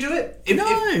do you do it?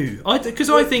 Because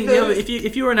I think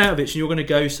if you're Arnautovic and you're going to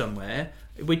go somewhere,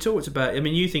 we talked about. I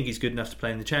mean, you think he's good enough to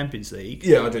play in the Champions League.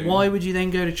 Yeah, I do. Why would you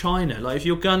then go to China? Like, if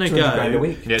you're gonna go, £200,000 a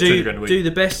week. Yeah, £200,000 a week. do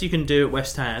the best you can do at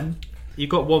West Ham. You've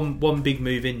got one big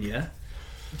move in you.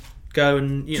 Go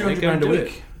and go and £200,000 a do week.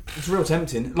 it. It's real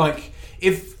tempting. Like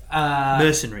if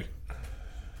Mercenary.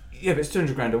 yeah, but it's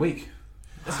 £200,000 a week.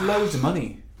 That's loads of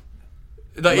money.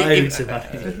 Like, Loads of money.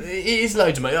 It is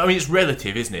loads of money. I mean, it's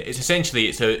relative, isn't it? It's essentially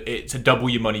it's a double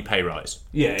your money pay rise.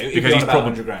 Yeah, because he's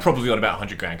 £100,000. probably on about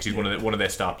 £100,000 because he's one of their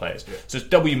star players. Yeah. So it's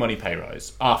double your money pay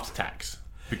rise after tax.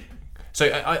 So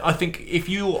I think if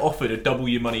you're offered a double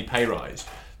your money pay rise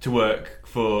to work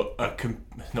for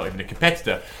not even a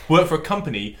competitor, work for a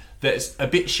company that's a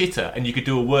bit shitter and you could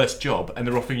do a worse job and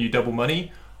they're offering you double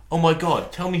money. Oh my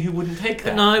God! Tell me who wouldn't take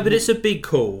that? No, but it's a big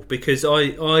call because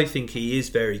I think he is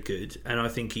very good and I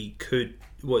think he could.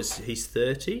 He's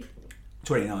 30?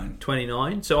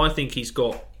 29. So I think he's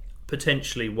got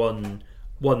potentially one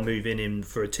move in him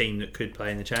for a team that could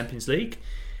play in the Champions League.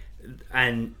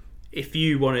 And if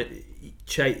you want to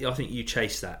chase, I think you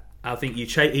chase that. I think he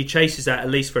chases that at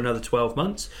least for another 12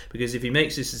 months because if he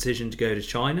makes this decision to go to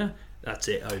China, that's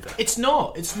it, over. It's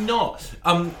not.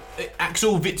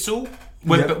 Axel Witsel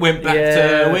went back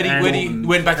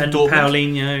to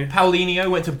Dortmund.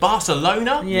 Paulinho went to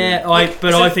Barcelona. Yeah, I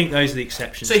think those are the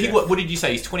exceptions. So what did you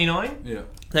say? He's 29. Yeah,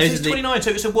 he's 29.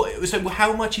 So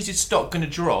how much is his stock going to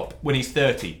drop when he's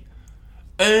 30?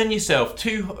 Earn yourself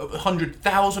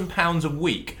 £200,000 a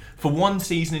week for one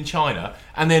season in China,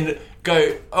 and then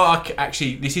go. Oh,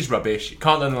 actually, this is rubbish.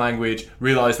 Can't learn the language.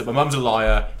 Realise that my mum's a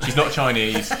liar. She's not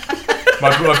Chinese.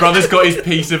 My brother's got his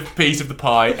piece of the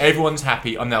pie. Everyone's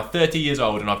happy. I'm now 30 years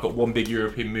old and I've got one big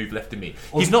European move left in me.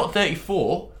 He's not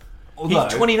 34.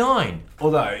 He's 29.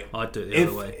 Although I'd do it the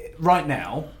other way. Right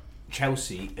now,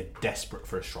 Chelsea are desperate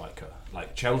for a striker.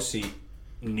 Like Chelsea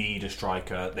need a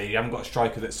striker. They haven't got a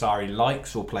striker that Sarri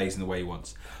likes or plays in the way he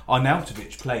wants.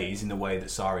 Arnautovic plays in the way that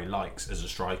Sarri likes as a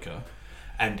striker.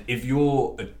 And if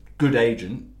you're a good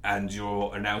agent and you're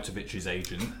Arnautovic's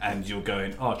agent and you're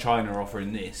going, China are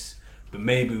offering this, but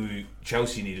maybe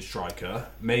Chelsea need a striker.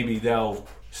 Maybe they'll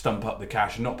stump up the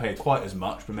cash and not pay quite as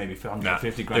much, but maybe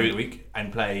 £150,000 a week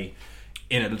and play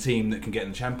in a team that can get in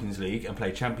the Champions League and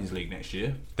play Champions League next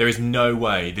year. There is no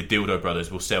way the Dildo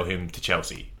brothers will sell him to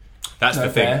Chelsea. That's the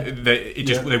thing.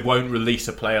 They won't release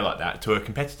a player like that to a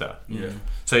competitor. Yeah.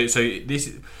 So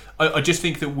this, I just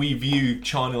think that we view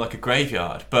China like a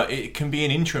graveyard, but it can be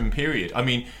an interim period. I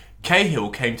mean, Cahill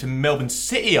came to Melbourne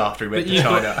City after he went to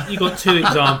China. You got two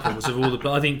examples of all the.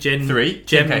 I think Three.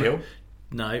 Cahill.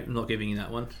 No, I'm not giving you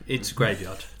that one. It's a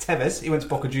graveyard. Tevez, he went to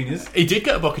Boca Juniors. He did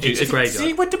go to Boca Juniors. It's a graveyard.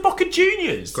 He went to Boca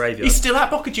Juniors. Graveyard. He's still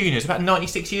at Boca Juniors, about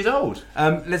 96 years old.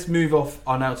 Let's move off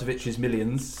Arnautovic's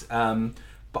millions.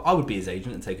 But I would be his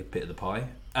agent and take a bit of the pie.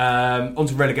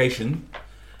 Onto relegation.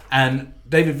 And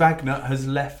David Wagner has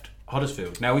left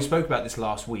Huddersfield. Now, we spoke about this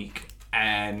last week,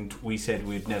 and we said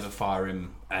we'd never fire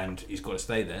him, and he's got to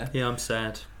stay there. Yeah, I'm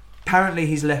sad. Apparently,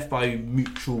 he's left by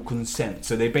mutual consent.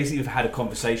 So they basically have had a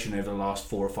conversation over the last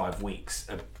 4 or 5 weeks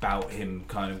about him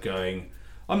kind of going,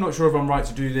 I'm not sure if I'm right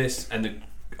to do this. And the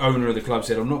owner of the club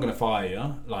said, I'm not going to fire you.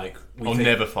 I'll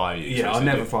never fire you. Yeah, I'll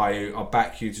never fire you. I'll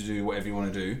back you to do whatever you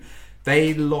want to do.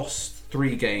 They lost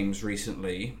 3 games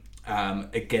recently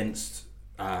against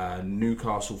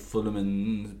Newcastle, Fulham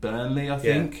and Burnley, I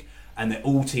think. Yeah. And they're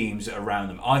all teams around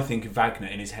them. I think Wagner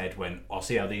in his head went, I'll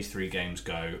see how these 3 games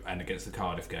go, and against the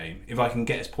Cardiff game. If I can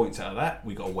get us points out of that,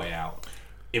 we got a way out.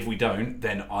 If we don't,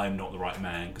 then I'm not the right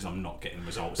man because I'm not getting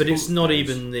results. But it's not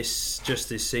even just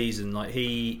this season.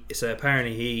 So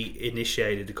apparently he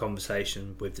initiated a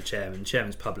conversation with the chairman. The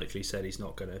chairman's publicly said he's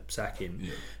not going to sack him.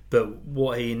 Yeah. But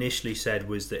what he initially said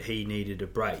was that he needed a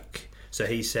break. So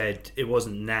he said it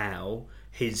wasn't now.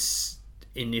 His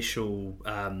initial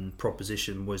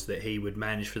proposition was that he would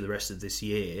manage for the rest of this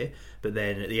year, but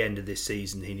then at the end of this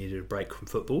season he needed a break from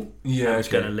football. Yeah, and was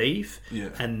going to leave. Yeah.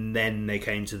 And then they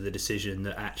came to the decision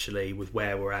that actually, with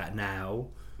where we're at now,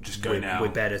 just go now. We're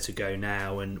better to go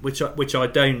now, and which I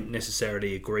don't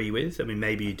necessarily agree with. I mean,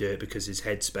 maybe you do it because his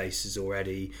headspace is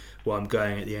already, well, I'm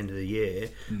going at the end of the year,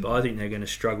 but I think they're going to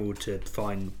struggle to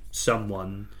find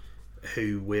someone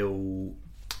who will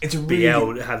be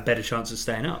able to have better chance of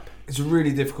staying up. It's a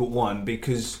really difficult one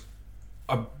because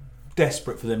I'm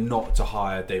desperate for them not to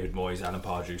hire David Moyes, Alan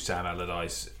Pardew, Sam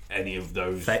Allardyce any of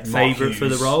those. Favourite for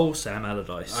the role, Sam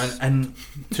Allardyce. And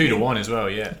 2-1 as well,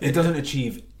 yeah. It doesn't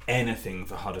achieve anything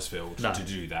for Huddersfield to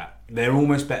do that. They're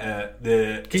almost better.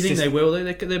 Do you think they will?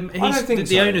 I don't think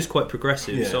the owner's quite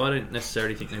progressive, so I don't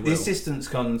necessarily think they will. The assistants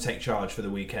can take charge for the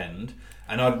weekend,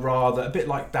 and I'd rather, a bit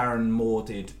like Darren Moore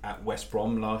did at West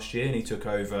Brom last year, and he took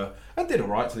over and did all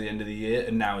right to the end of the year,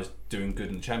 and now is doing good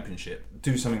in the Championship.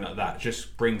 Do something like that.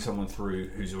 Just bring someone through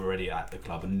who's already at the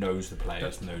club and knows the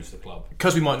players, knows the club.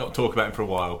 Because we might not talk about him for a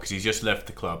while, because he's just left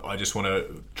the club, I just want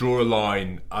to draw a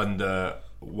line under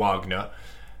Wagner.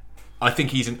 I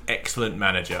think he's an excellent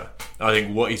manager. I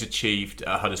think what he's achieved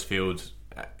at Huddersfield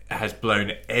has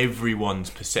blown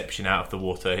everyone's perception out of the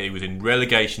water. He was in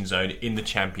relegation zone in the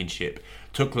Championship,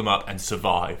 took them up and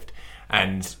survived.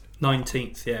 And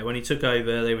 19th, yeah. When he took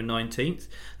over, they were 19th.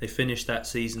 They finished that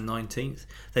season 19th.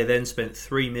 They then spent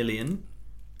 $3 million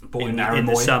in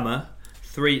the summer.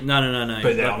 No.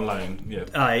 But they're on loan,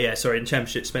 yeah. In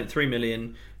Championship, spent $3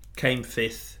 million, came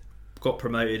 5th. Got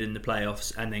promoted in the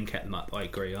playoffs and then kept them up. I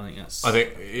agree. I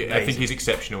think he's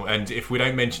exceptional, and if we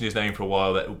don't mention his name for a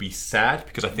while, that will be sad,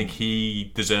 because I think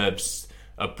he deserves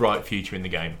a bright future in the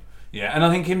game. Yeah, and I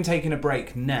think him taking a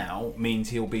break now means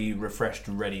he'll be refreshed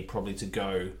and ready probably to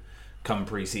go come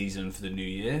pre-season for the new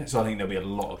year. So I think there'll be a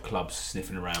lot of clubs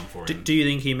sniffing around for him. Do you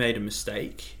think he made a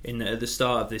mistake? At the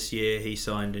start of this year, he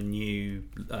signed a new,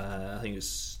 I think it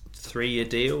was 3-year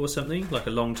deal or something, like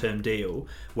a long-term deal,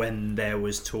 when there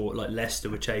was talk like Leicester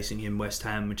were chasing him, West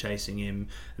Ham were chasing him,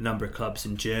 a number of clubs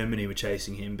in Germany were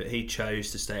chasing him, but he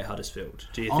chose to stay at Huddersfield.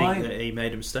 Do you think that he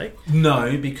made a mistake?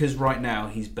 No, because right now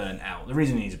he's burnt out. The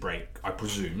reason he needs a break, I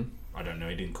presume, I don't know,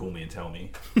 he didn't call me and tell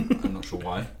me, I'm not sure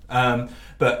why,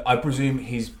 but I presume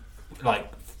he's,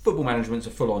 like, football management's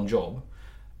a full-on job,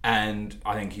 and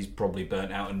I think he's probably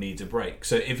burnt out and needs a break.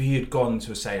 So if he had gone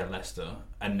to, say, a Leicester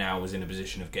and now was in a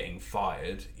position of getting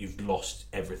fired, you've lost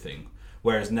everything.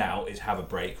 Whereas now is have a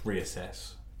break,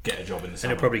 reassess, get a job in the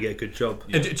summer. And he'll probably get a good job.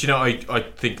 Yeah. And do you know, I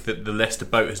think that the Leicester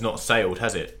boat has not sailed,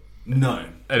 has it? No.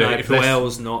 If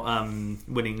Puel's not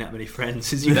winning that many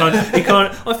friends, he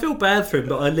can't. I feel bad for him,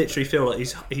 but I literally feel like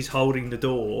he's holding the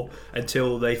door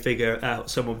until they figure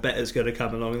out someone better's going to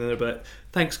come along. And they're like,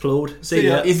 "Thanks, Claude. See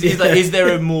ya." Is there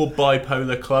a more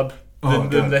bipolar club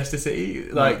than Leicester City?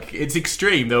 Like, it's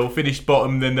extreme. They'll finish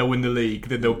bottom, then they'll win the league,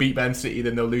 then they'll beat Man City,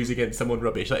 then they'll lose against someone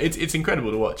rubbish. Like, it's incredible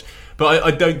to watch. But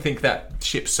I don't think that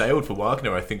ship sailed for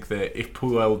Wagner. I think that if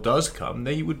Puel does come,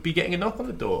 they would be getting a knock on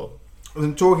the door.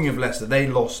 And talking of Leicester, they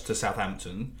lost to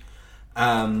Southampton.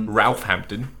 Ralph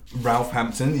Hampton,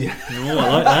 yeah. Oh, I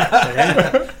like that.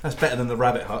 Yeah. That's better than the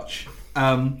Rabbit Hutch.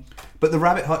 But the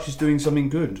Rabbit Hutch is doing something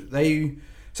good.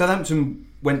 Southampton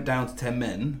went down to 10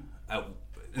 men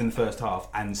in the first half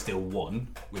and still won,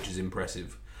 which is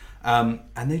impressive. And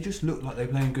they just looked like they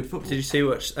were playing good football. Did you see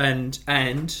what?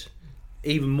 And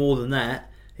even more than that,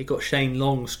 he got Shane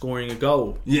Long scoring a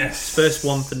goal. Yes, first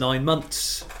one for 9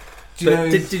 months.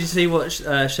 Did you see what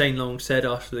Shane Long said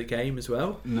after the game as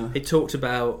well? No. He talked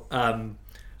about,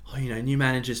 new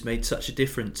managers made such a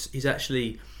difference. He's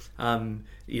actually, telling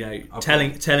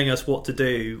us what to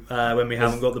do when we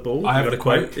haven't got the ball. I have got a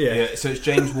quote. Yeah. So it's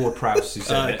James Ward-Prowse who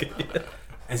said it. Yeah.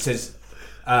 And says,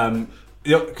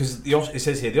 because it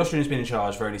says here, the Austrian has been in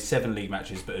charge for only 7 league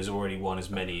matches, but has already won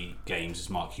as many games as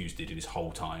Mark Hughes did in his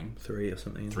whole time. 3 or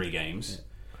something. 3 games. Yeah.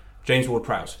 James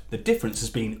Ward-Prowse. The difference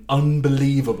has been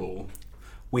unbelievable.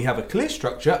 We have a clear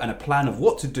structure and a plan of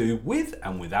what to do with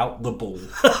and without the ball.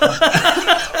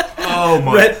 Oh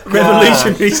my god.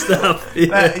 Revolutionary stuff.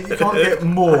 Yeah. You can't get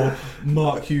more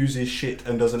Mark Hughes' shit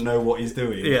and doesn't know what he's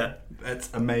doing. Yeah. That's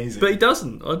amazing. But he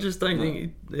doesn't. I just don't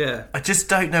think... I just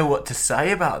don't know what to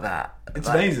say about that. It's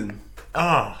amazing.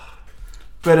 Oh.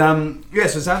 But,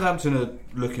 so Southampton are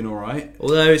looking alright.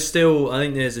 Although it's still... I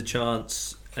think there's a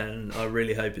chance... And I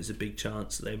really hope it's a big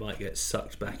chance that they might get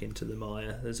sucked back into the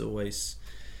mire. There's always,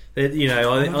 I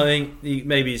think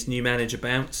maybe his new manager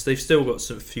bounce. They've still got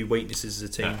a few weaknesses as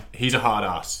a team. He's a hard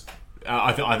ass.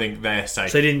 I think they're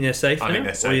safe. So they're safe. I think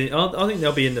they're safe. I think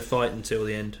they'll be in the fight until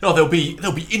the end. No, they'll be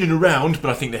in and around, but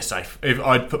I think they're safe. If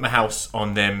I'd put my house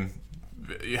on them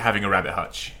having a Rabbit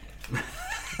Hutch.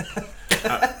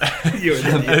 You're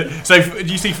an idiot. So do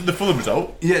you see from the Fulham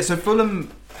result? Yeah. So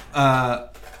Fulham.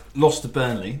 Lost to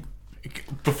Burnley.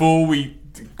 Before we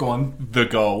go on, the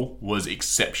goal was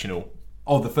exceptional.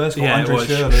 Oh, the first goal, Andre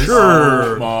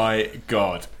Schürrle. Oh my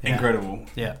god, incredible!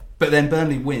 Yeah, but then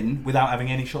Burnley win without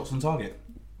having any shots on target.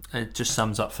 It just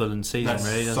sums up Fulham's season,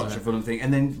 really, doesn't it? Such a Fulham thing.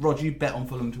 And then, Rod, you bet on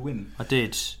Fulham to win. I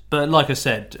did, but like I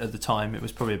said at the time, it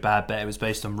was probably a bad bet. It was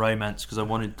based on romance because I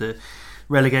wanted the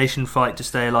relegation fight to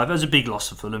stay alive. It was a big loss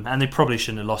for Fulham, and they probably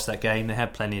shouldn't have lost that game. They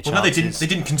had plenty of chances. Well, no, they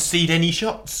didn't concede any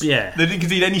shots. Yeah. They didn't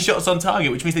concede any shots on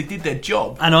target, which means they did their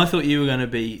job. And I thought you were going to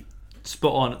be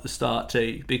spot on at the start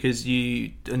too, because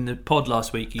you, in the pod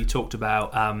last week, you talked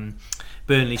about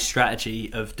Burnley's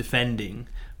strategy of defending,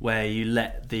 where you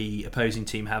let the opposing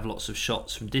team have lots of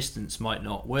shots from distance, might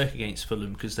not work against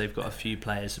Fulham because they've got a few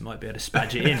players that might be able to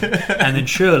spadge it in. And then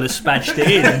Schürrle spadged it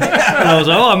in. And I was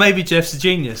like, oh, maybe Jeff's a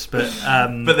genius. But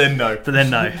then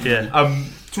no. Yeah.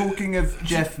 Talking of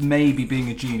Jeff maybe being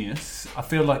a genius, I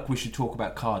feel like we should talk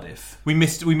about Cardiff. We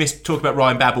missed talk about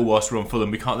Ryan Babel whilst we're on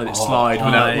Fulham. We can't let it slide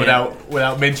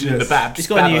without mentioning the Babs. He's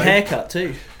got a new haircut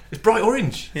too. It's bright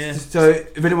orange. Yeah. So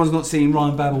if anyone's not seen,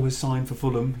 Ryan Babel has signed for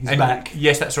Fulham. He's back.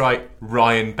 Yes, that's right.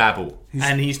 Ryan Babel.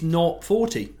 And he's not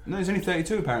 40. No, he's only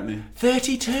 32 apparently.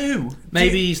 32?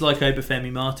 Maybe he's like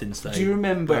Obafemi Martins though. Do you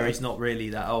remember? Where he's not really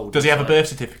that old. Does he have a birth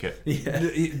certificate?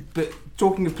 Yeah. But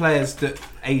talking of players that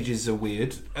ages are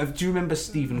weird, do you remember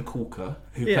Stephen Corker,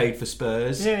 who played for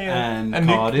Spurs and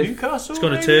Cardiff? Newcastle? He's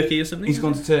gone to Turkey or something? He's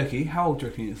gone to Turkey. How old do you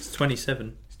reckon he is?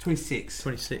 27. He's 26.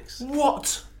 26.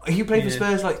 What? He played for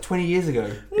Spurs like 20 years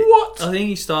ago. What? I think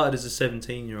he started as a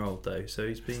 17-year-old though, so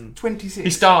he's been 26. He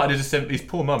started as a his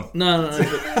poor mum. No,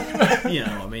 but, you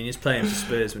know what I mean. He's playing for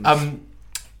Spurs when Ryan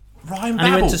Babel. and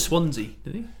he went to Swansea,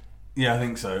 did he? Yeah, I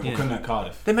think so. Well, couldn't at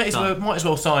Cardiff. They might as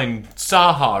well sign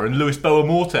Saha and Luis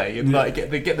Boamorte and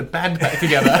get the band back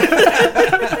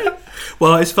together.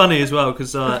 Well, it's funny as well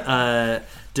because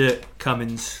Dirk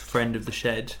Cummins, friend of the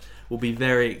shed, will be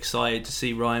very excited to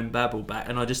see Ryan Babel back,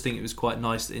 and I just think it was quite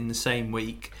nice that in the same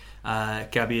week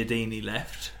Gabbiadini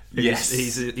left. Yes,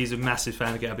 he's a massive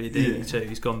fan of Gabbiadini too.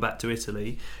 He's gone back to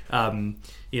Italy.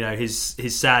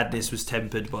 His sadness was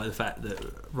tempered by the fact that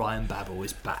Ryan Babel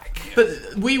is back. But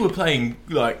we were playing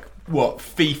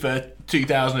FIFA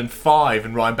 2005,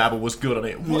 and Ryan Babel was good on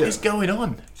it. What is going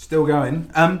on? Still going.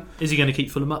 Is he going to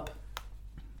keep Fulham up?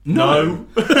 No.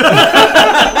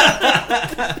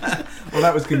 Well,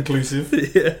 that was conclusive.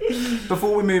 Yeah.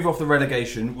 Before we move off the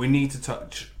relegation, we need to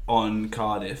touch on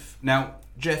Cardiff. Now,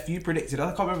 Jeff, you predicted, I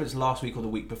can't remember if it's last week or the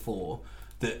week before,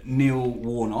 that Neil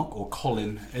Warnock, or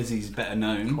Colin as he's better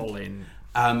known,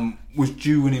 was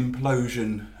due an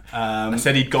implosion. I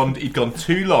said he'd gone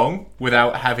too long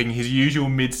without having his usual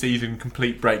mid-season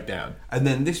complete breakdown. And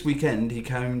then this weekend he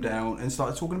came down and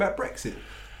started talking about Brexit.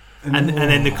 And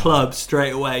then the club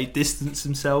straight away distanced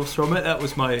themselves from it. That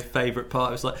was my favourite part.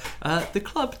 It was like, the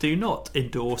club do not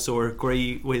endorse or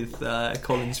agree with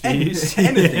Colin's views.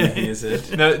 Anything he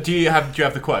said. No, do you have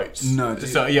the quotes? No.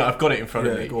 So I've got it in front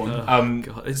of me. Go on.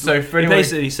 So for he anyone,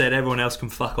 basically said everyone else can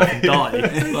fuck off and die.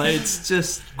 Like, it's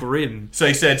just grim. So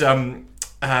he said, he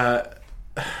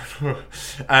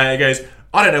goes,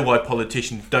 I don't know why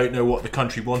politicians don't know what the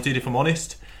country wanted, if I'm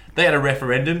honest. They had a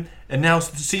referendum, and now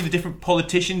to see the different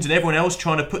politicians and everyone else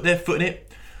trying to put their foot in it.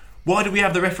 Why did we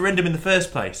have the referendum in the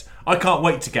first place? I can't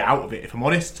wait to get out of it, if I'm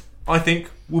honest. I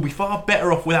think we'll be far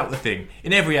better off without the thing,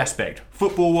 in every aspect.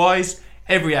 Football-wise,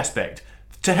 every aspect.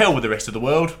 To hell with the rest of the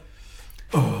world.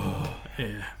 Oh,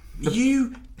 yeah.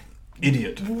 You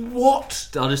idiot. What?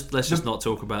 Let's just not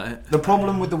talk about it. The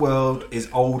problem with the world is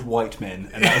old white men,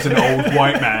 and that was an old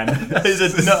white man. There's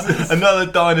another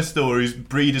dinosaur whose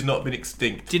breed has not been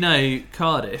extinct. Do you know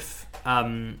Cardiff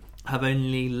have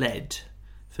only led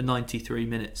for 93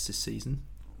 minutes this season?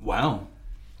 Wow.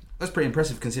 That's pretty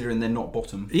impressive considering they're not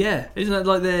bottom. Yeah, isn't it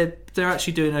like they're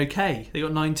actually doing okay? They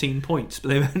got 19 points, but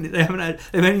they've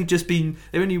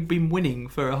only been winning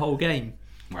for a whole game.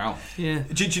 Wow. Yeah.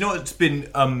 Do you know what's been?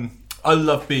 I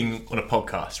love being on a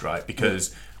podcast, right?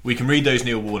 Because we can read those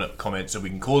Neil Warnock comments and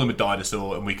we can call him a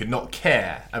dinosaur and we can not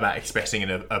care about expressing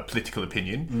a political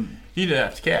opinion. You don't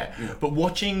have to care. Yeah. But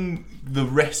watching the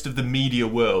rest of the media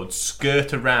world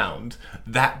skirt around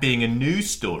that being a news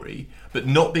story but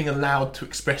not being allowed to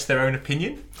express their own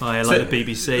opinion. Oh, yeah, like the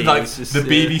BBC. Like the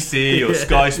BBC or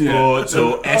Sky Sports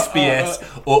or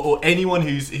SBS or anyone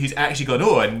who's actually gone,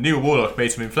 and Neil Warnock made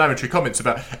some inflammatory comments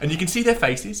about, and you can see their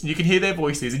faces and you can hear their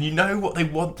voices and you know what they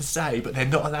want to say, but they're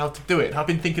not allowed to do it. And I've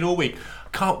been thinking all week, I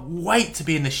can't wait to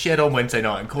be in the shed on Wednesday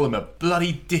night and call him a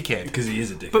bloody dickhead. Because he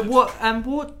is a dickhead. But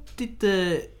what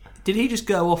did he just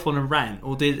go off on a rant,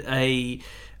 or did a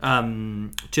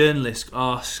journalist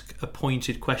ask a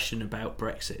pointed question about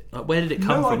Brexit? Like, where did it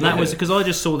come from? That was because I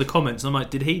just saw the comments and I'm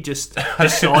like, did he just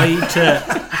decide to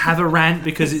have a rant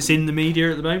because it's in the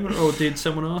media at the moment, or did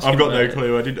someone ask him? I've got no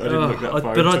clue. I didn't look that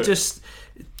far. But I just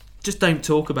don't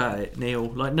talk about it, Neil.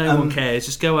 Like, no one cares.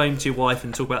 Just go home to your wife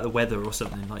and talk about the weather or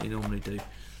something like you normally do.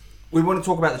 We want to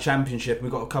talk about the Championship.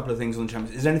 We've got a couple of things on the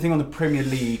Championship. Is there anything on the Premier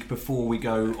League before we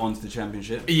go on to the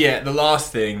Championship? Yeah, the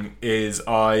last thing is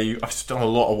I've done a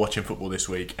lot of watching football this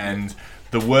week, and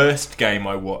the worst game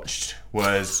I watched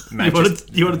was Manchester...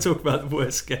 You want to talk about the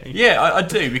worst game? Yeah, I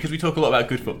do, because we talk a lot about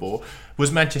good football,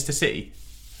 was Manchester City.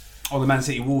 Oh, the Man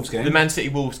City Wolves game? The Man City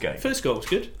Wolves game. First goal was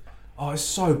good. Oh, it's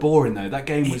so boring, though. That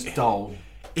game was dull.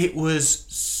 It was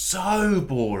so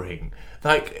boring.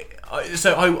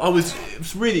 I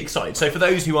was really excited. So for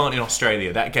those who aren't in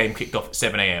Australia, that game kicked off at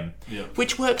 7 a.m,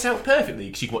 which works out perfectly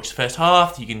because you can watch the first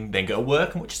half, you can then go to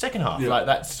work and watch the second half. Yeah.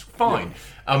 That's fine.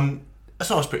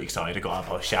 So I was pretty excited. I got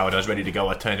up, I showered, I was ready to go.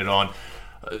 I turned it on.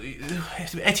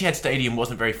 Etihad Stadium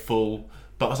wasn't very full,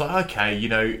 but I was like, okay,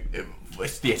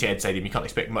 it's the Etihad Stadium. You can't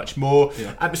expect much more.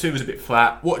 Yeah. Atmosphere was a bit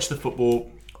flat. Watched the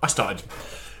football. I started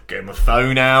getting my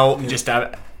phone out, just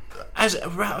as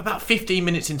about 15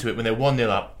 minutes into it when they're 1-0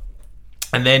 up.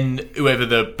 And then whoever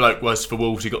the bloke was for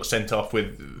Wolves who got sent off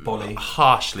with... Bolly.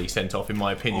 Harshly sent off, in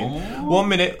my opinion. 1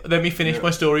 minute, let me finish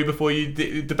my story before you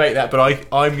debate that, but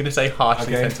I'm going to say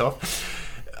harshly sent off.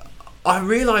 I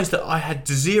realised that I had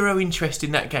zero interest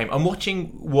in that game. I'm watching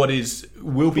what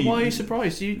will be... Why are you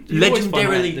surprised? You always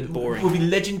find that boring. Will be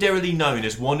legendarily known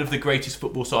as one of the greatest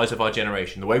football sides of our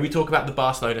generation. The way we talk about the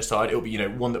Barcelona side, it'll be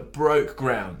one that broke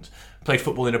ground, played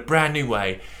football in a brand new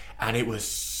way, and it was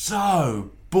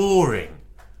so boring.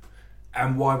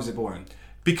 And why was it boring?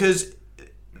 Because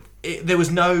there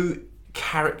was no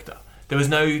character. There was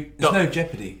no... There's no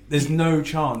jeopardy. There's no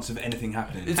chance of anything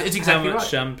happening. It's exactly How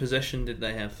much right. Possession did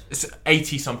they have? It's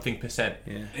 80-something%.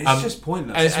 Yeah. It's just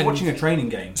pointless. It's watching a training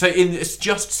game. So it's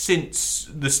just since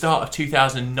the start of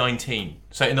 2019.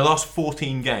 So in the last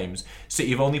 14 games,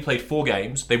 City have only played 4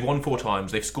 games. They've won 4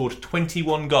 times. They've scored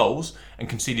 21 goals and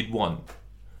conceded 1.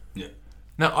 Yeah.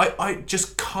 Now, I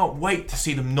just can't wait to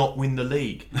see them not win the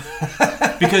league.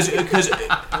 because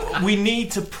we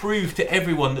need to prove to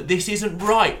everyone that this isn't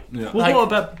right. Yeah. Well,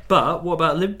 what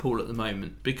about Liverpool at the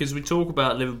moment? Because we talk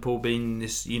about Liverpool being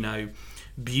this,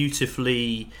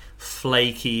 beautifully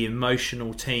flaky,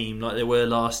 emotional team like they were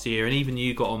last year, and even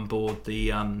you got on board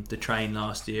the train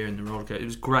last year and the roller coaster. It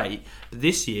was great. But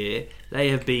this year they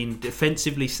have been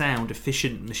defensively sound,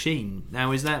 efficient machine. Now,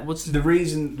 what's the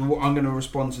reason? I'm going to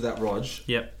respond to that, Rog.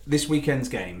 Yep. This weekend's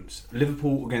games: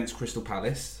 Liverpool against Crystal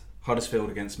Palace, Huddersfield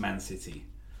against Man City.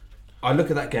 I look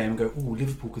at that game and go, "Oh,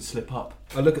 Liverpool could slip up."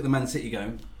 I look at the Man City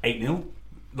game, 8-0.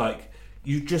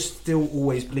 You just still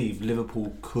always believe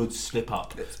Liverpool could slip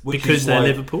up. Because they're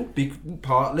Liverpool?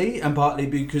 Partly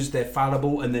because they're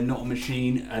fallible and they're not a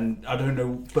machine, and I don't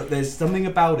know, but there's something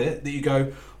about it that you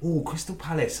go, oh, Crystal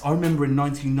Palace. I remember in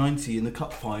 1990 in the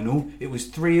Cup final, it was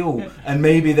 3-3, and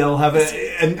maybe they'll have it,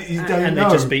 and you don't know. And they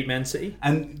just beat Man City.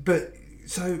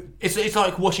 So it's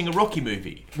like watching a Rocky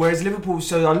movie. Whereas Liverpool,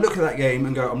 so I look at that game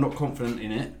and go, I'm not confident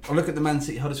in it. I look at the Man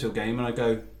City Huddersfield game and I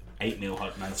go,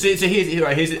 8-0 Man City. So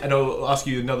here's it, and I'll ask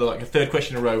you a third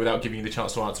question in a row without giving you the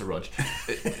chance to answer, Rog.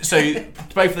 So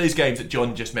both of these games that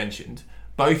John just mentioned,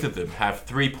 both of them have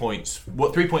 3 points.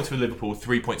 3 points for Liverpool,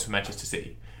 3 points for Manchester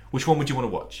City. Which one would you want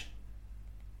to watch?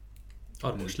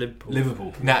 I'd watch Liverpool.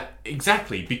 Liverpool. Now,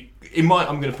 exactly. I'm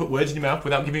going to put words in your mouth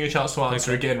without giving you a chance to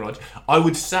answer again, Rog. I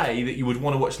would say that you would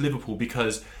want to watch Liverpool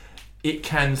because it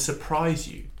can surprise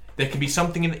you. There can be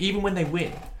something even when they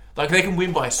win. They can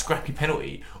win by a scrappy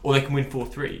penalty, or they can win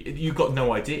 4-3. You've got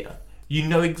no idea. You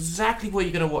know exactly what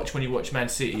you're going to watch when you watch Man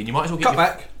City, and you might as well get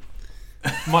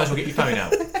your phone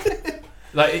out.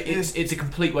 It's a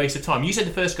complete waste of time. You said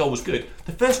the first goal was good.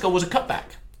 The first goal was a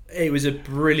cutback. It was a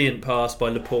brilliant pass by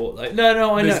Laporte. I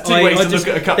know. There's 2 ways to look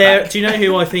at a cutback. Do you know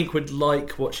who I think would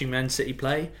like watching Man City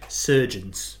play?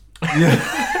 Surgeons.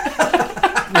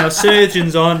 Now,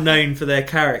 surgeons aren't known for their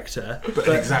character, but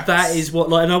that is what.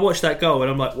 And I watched that goal,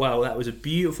 and I'm like, wow, that was a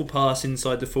beautiful pass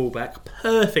inside the fullback,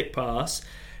 perfect pass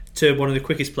to one of the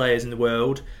quickest players in the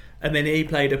world, and then he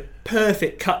played a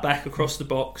perfect cutback across the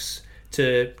box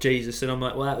to Jesus, and I'm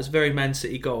like, well, that was a very Man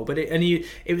City goal, but it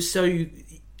was so.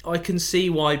 I can see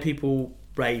why people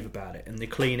rave about it and the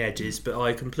clean edges, but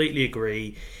I completely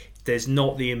agree. There's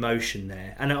not the emotion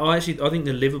there, and I think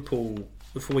the Liverpool.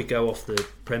 Before we go off the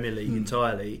Premier League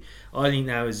entirely, I think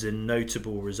that was a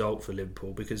notable result for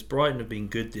Liverpool because Brighton have been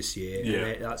good this year.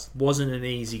 Yeah. That wasn't an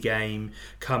easy game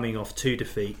coming off 2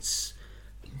 defeats.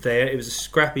 It was a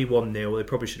scrappy 1-0. They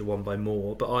probably should have won by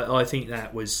more, but I think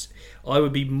that was. I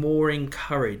would be more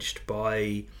encouraged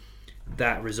by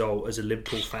that result as a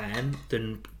Liverpool fan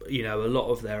than a lot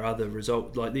of their other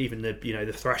results, like even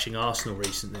the thrashing Arsenal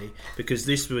recently, because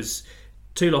this was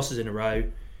 2 losses in a row.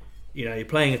 You're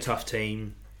playing a tough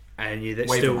team, and you're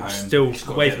still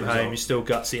away from home. You still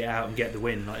gutsy it out and get the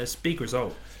win. It's a big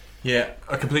result. Yeah,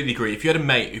 I completely agree. If you had a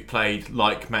mate who played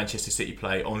like Manchester City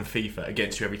play on FIFA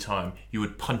against you every time, you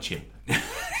would punch him.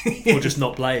 Or just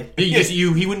not play.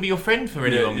 He wouldn't be your friend for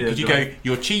any longer because you go,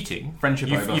 you're cheating.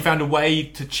 Friendship over. You found a way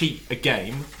to cheat a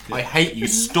game. I hate you.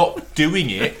 Stop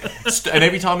doing it. And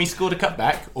every time he scored a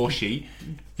cutback, or she,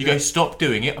 you go, stop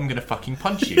doing it. I'm going to fucking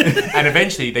punch you. And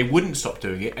eventually they wouldn't stop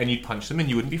doing it, and you'd punch them, and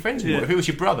you wouldn't be friends anymore. If it was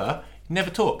your brother, you'd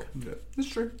never talk. Yeah, that's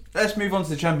true. Let's move on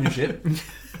to the Championship.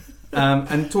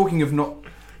 And talking of not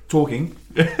talking,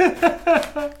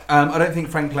 I don't think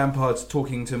Frank Lampard's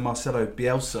talking to Marcelo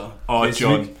Bielsa. Oh,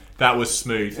 John, that was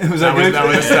smooth. Was that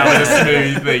was a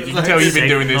smooth thing. You can tell you've been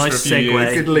doing this nice for a few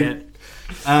years. Good link.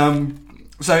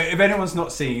 So, if anyone's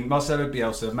not seen, Marcelo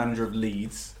Bielsa, manager of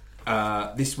Leeds,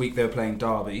 this week they were playing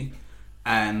Derby,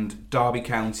 and Derby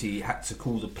County had to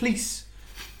call the police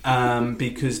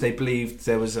because they believed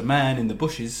there was a man in the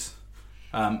bushes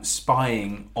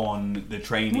spying on the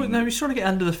training. Well, no, he was trying to get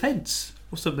under the fence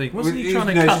or something. Wasn't he He trying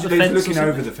was- to no, cut the he was fence? looking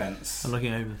over the fence. I'm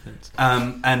looking over the fence.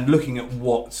 And looking at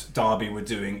what Derby were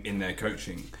doing in their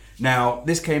coaching. Now,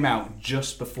 this came out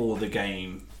just before the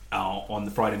game on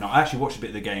the Friday night. I actually watched a bit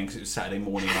of the game because it was Saturday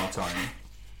morning our time.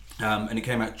 And it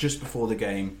came out just before the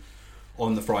game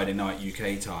on the Friday night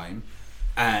UK time.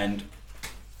 And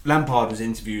Lampard was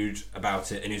interviewed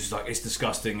about it and he was like, it's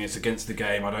disgusting, it's against the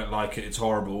game, I don't like it, it's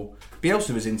horrible.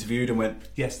 Bielsa was interviewed and went,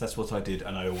 yes, that's what I did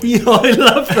and I always Yeah, do. I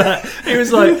love that. He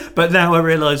was like, but now I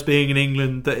realise being in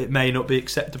England that it may not be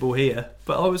acceptable here.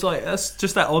 But I was like, that's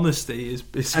just that honesty is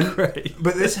great.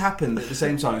 But this happened at the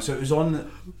same time. So it was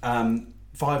on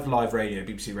 5 Live Radio,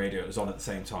 BBC Radio, it was on at the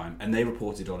same time. And they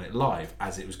reported on it live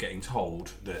as it was getting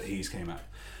told that he's came out.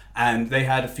 And they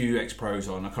had a few ex-pros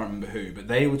on, I can't remember who, but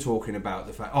they were talking about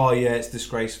the fact, oh yeah, it's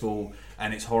disgraceful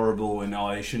and it's horrible and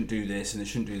oh, they shouldn't do this and they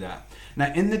shouldn't do that.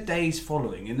 Now, in the days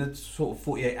following, in the sort of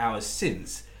 48 hours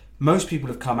since, most people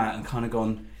have come out and kind of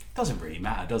gone, it doesn't really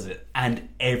matter, does it? And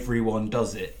everyone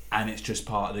does it, and it's just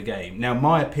part of the game. Now,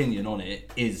 my opinion on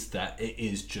it is that it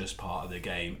is just part of the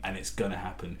game and it's going to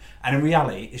happen. And in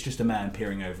reality, it's just a man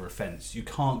peering over a fence. You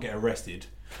can't get arrested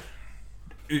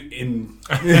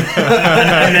unless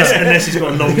he's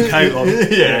got a long coat on.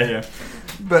 Yeah.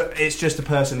 But it's just a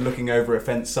person looking over a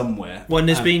fence somewhere. Well, and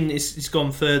there's been it's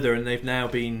gone further, and they've now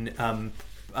been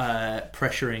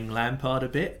pressuring Lampard a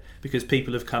bit because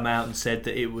people have come out and said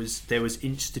that there was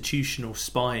institutional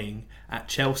spying at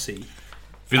Chelsea.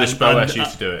 Villas-Boas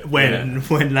used to do it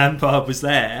when Lampard was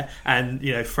there, and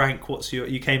Frank,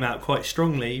 you came out quite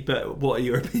strongly, but what are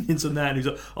your opinions on that? And he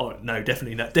was like, oh no,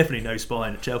 definitely no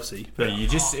spying at Chelsea. But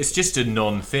it's just a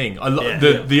non-thing.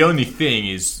 The only thing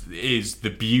is the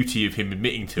beauty of him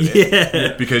admitting to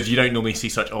it, because you don't normally see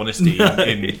such honesty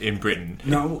in Britain.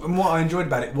 No, and what I enjoyed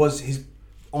about it was his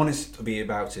honesty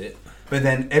about it, but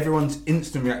then everyone's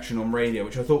instant reaction on radio,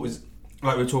 which I thought was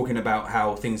like we were talking about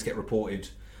how things get reported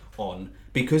on.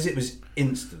 Because it was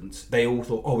instant, they all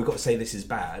thought, oh, we've got to say this is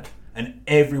bad. And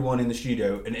everyone in the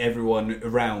studio and everyone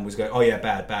around was going, oh yeah,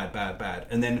 bad.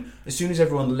 And then as soon as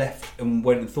everyone left and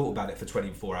went and thought about it for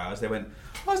 24 hours, they went,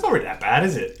 oh, it's not really that bad,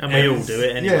 is it? And we all do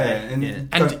it anyway.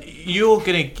 And you're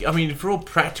going to, I mean, for all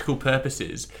practical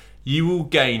purposes, you will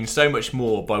gain so much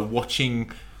more by watching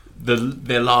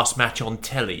their last match on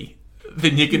telly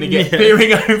than you're going to get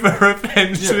peering over a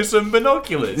fence with some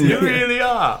binoculars. You really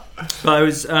are. But it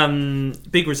was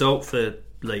big result for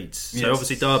Leeds. So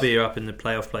obviously Derby are up in the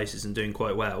playoff places and doing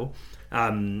quite well.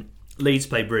 Leeds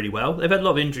played really well. They've had a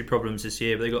lot of injury problems this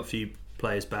year, but they got a few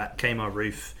players back. Kmart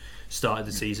Roof started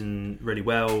the season really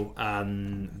well.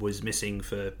 Was missing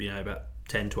for about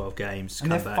 10-12 games.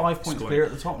 And they're 5 points clear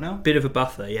at the top now. Bit of a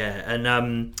buffer, yeah.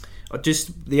 And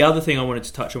just the other thing I wanted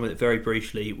to touch on with it very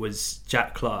briefly was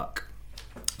Jack Clarke.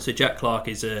 So Jack Clarke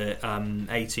is a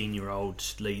 18-year-old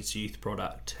Leeds youth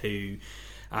product who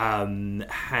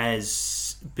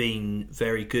has been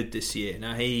very good this year.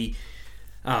 Now he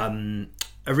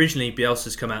originally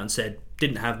Bielsa's come out and said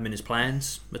didn't have him in his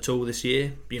plans at all this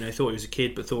year. Thought he was a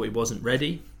kid but thought he wasn't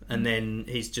ready, and then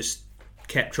he's just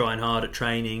kept trying hard at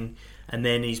training, and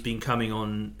then he's been coming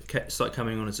on as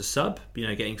a sub.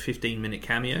 Getting 15-minute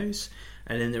cameos.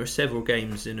 And then there were several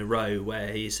games in a row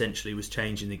where he essentially was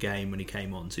changing the game when he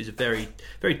came on. So he's a very,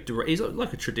 very direct, he's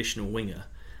like a traditional winger.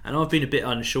 And I've been a bit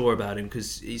unsure about him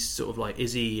because he's sort of like,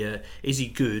 is he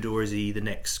good or is he the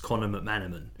next Conor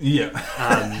McManaman? Yeah.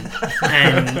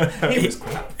 And he's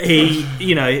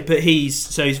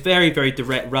very, very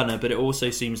direct runner, but it also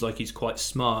seems like he's quite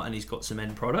smart and he's got some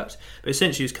end product. But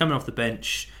essentially, he's coming off the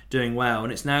bench doing well,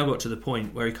 and it's now got to the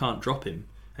point where he can't drop him,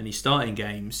 and he's starting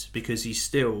games because he's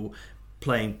still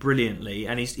playing brilliantly,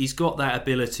 and he's got that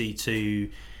ability to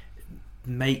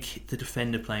make the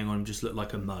defender playing on him just look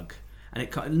like a mug. And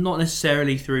it not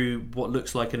necessarily through what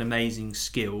looks like an amazing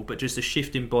skill, but just a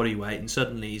shift in body weight, and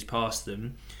suddenly he's past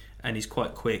them, and he's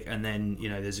quite quick, and then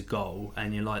there's a goal,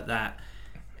 and you're like that.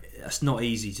 That's not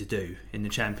easy to do in the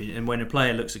champion. And when a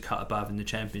player looks a cut above in the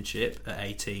championship at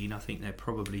 18, I think they're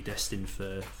probably destined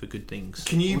for good things.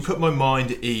 Can you put my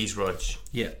mind at ease, Rog?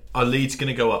 Yeah. Are Leeds going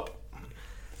to go up?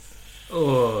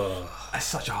 Oh, that's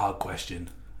such a hard question.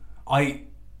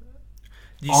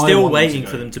 You're still waiting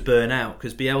for them to burn out,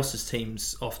 because Bielsa's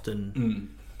teams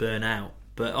often burn out.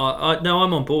 But no,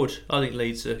 I'm on board. I think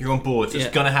Leeds are... You're on board. It's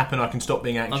going to happen. I can stop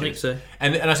being anxious. I think so.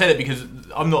 And I say that because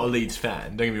I'm not a Leeds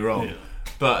fan, don't get me wrong. Yeah.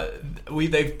 But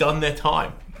they've done their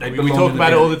time. We talk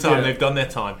about it all the time. Yeah. They've done their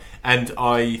time. And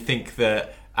I think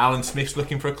that Alan Smith's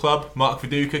looking for a club. Mark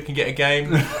Viduka can get a game.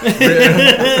 Bring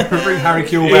Harry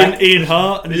Kewell back. Ian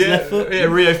Hart and his left foot. Yeah,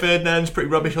 Rio Ferdinand's pretty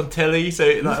rubbish on telly, so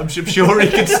I'm sure he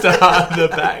can start at the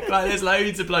back. There's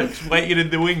loads of blokes waiting in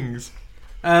the wings.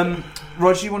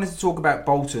 Roger, you wanted to talk about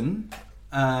Bolton.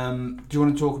 Do you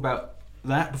want to talk about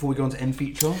that before we go on to end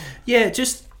feature? Yeah,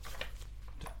 just...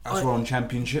 As we're on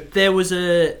Championship. There was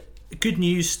a good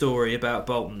news story about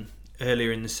Bolton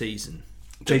earlier in the season.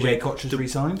 JJ Koch has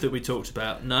re-signed? That we talked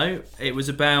about. No, it was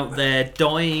about their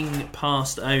dying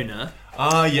past owner.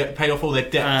 Paid off all their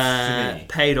debts.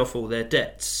 Paid off all their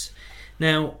debts.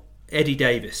 Now, Eddie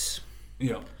Davis.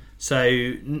 Yeah. So,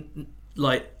 and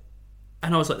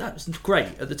I was like, that's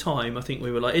great. At the time, I think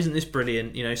we were like, isn't this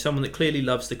brilliant? Someone that clearly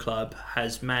loves the club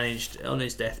has managed on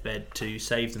his deathbed to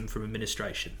save them from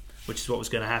administration, which is what was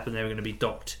going to happen. They were going to be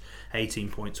docked 18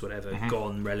 points, whatever,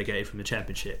 gone, relegated from the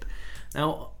Championship.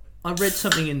 Now, I read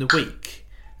something in the week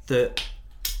that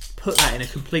put that in a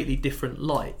completely different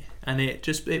light, and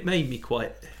it made me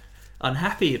quite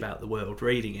unhappy about the world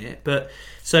reading it. But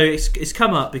so it's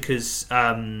come up because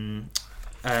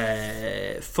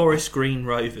Forest Green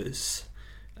Rovers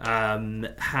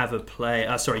have a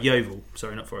player. Yeovil.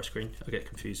 Sorry, not Forest Green. I get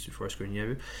confused with Forest Green and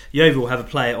Yeovil. Yeovil have a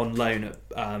player on loan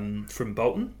from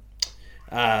Bolton.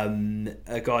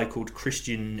 A guy called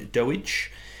Christian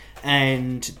Dowidge,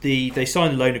 and they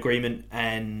signed the loan agreement,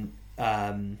 and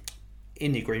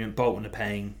in the agreement Bolton are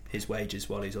paying his wages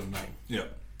while he's on loan. Yeah.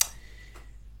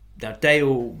 Now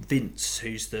Dale Vince,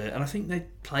 and I think they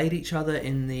played each other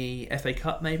in the FA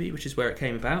Cup maybe, which is where it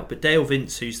came about, but Dale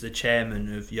Vince, who's the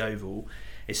chairman of Yeovil,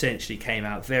 essentially came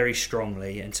out very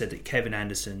strongly and said that Kevin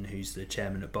Anderson, who's the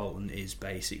chairman of Bolton, is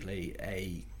basically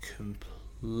a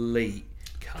complete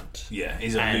cunt. Yeah,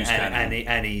 he's a loose cannon.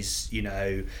 And he's, he's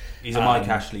a Mike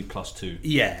Ashley +2.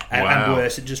 Yeah, and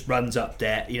worse, it just runs up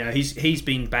debt. He's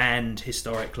been banned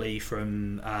historically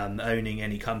from owning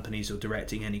any companies or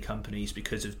directing any companies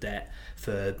because of debt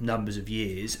for numbers of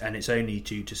years, and it's only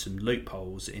due to some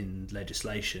loopholes in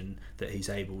legislation that he's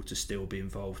able to still be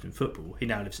involved in football. He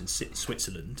now lives in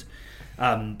Switzerland.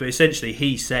 But essentially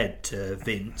he said to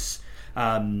Vince,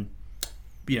 we're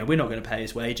not going to pay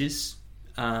his wages.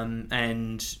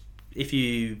 And if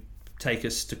you take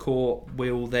us to court,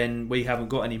 we haven't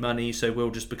got any money, so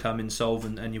we'll just become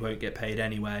insolvent and you won't get paid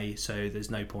anyway, so there's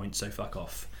no point, so fuck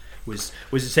off, was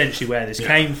essentially where this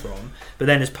came from. But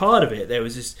then as part of it, there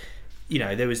was this,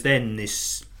 there was then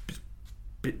this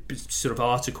sort of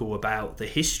article about the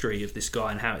history of this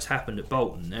guy and how it's happened at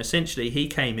Bolton. Now, essentially, he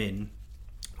came in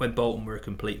when Bolton were a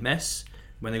complete mess,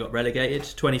 when they got relegated.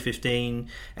 2015,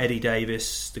 Eddie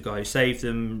Davis, the guy who saved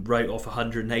them, wrote off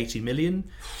 180 million.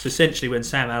 So essentially, when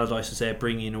Sam Allardyce was there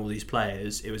bringing in all these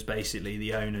players, it was basically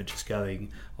the owner just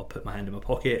going, I'll put my hand in my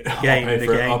pocket again and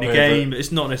again and again. But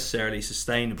it's not necessarily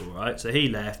sustainable, right? So he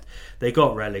left, they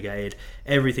got relegated,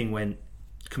 everything went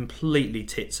completely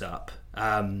tits up.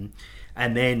 And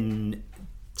then,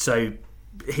 so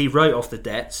he wrote off the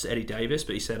debts, Eddie Davis,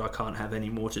 but he said, I can't have any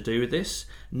more to do with this.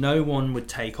 No one would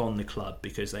take on the club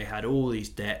because they had all these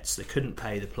debts, they couldn't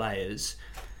pay the players.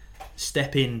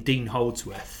 Step in Dean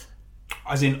Holdsworth.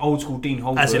 As in old school Dean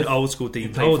Holdsworth? As in old school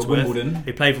Dean Holdsworth. He played for Wimbledon.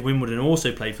 He played for Wimbledon,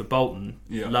 also played for Bolton.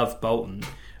 Yeah. Loved Bolton.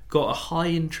 Got a high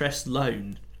interest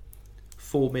loan,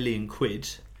 £4 million,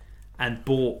 and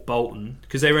bought Bolton,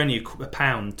 because they were only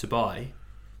 £1 to buy.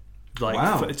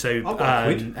 Wow. So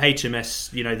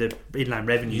HMS, the Inland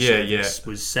Revenue Service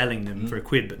was selling them for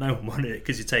 £1, but no one wanted it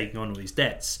because you're taking on all these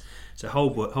debts. So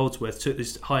Holdsworth took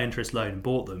this high interest loan and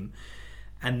bought them,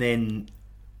 and then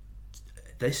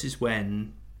this is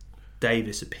when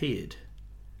Davis appeared.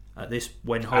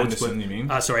 When Holdsworth, Anderson, you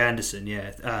mean? Anderson,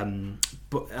 yeah.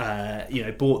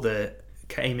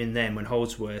 Came in then when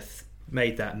Holdsworth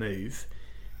made that move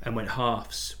and went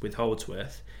halves with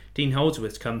Holdsworth. Dean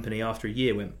Holdsworth's company after a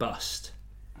year went bust,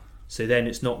 so then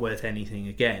it's not worth anything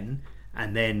again,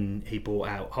 and then he bought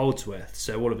out Holdsworth.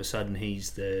 So all of a sudden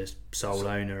he's the sole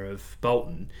owner of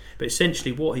Bolton. But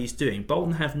essentially what he's doing,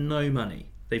 Bolton have no money.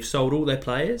 They've sold all their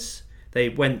players. They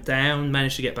went down,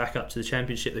 managed to get back up to the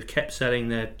Championship. They've kept selling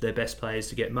their best players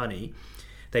to get money.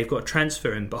 They've got a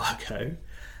transfer embargo,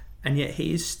 and yet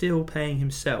he is still paying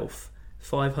himself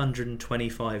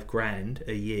 525 grand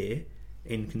a year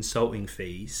in consulting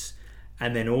fees,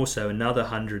 and then also another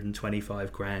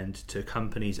 125 grand to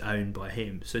companies owned by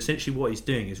him. So essentially what he's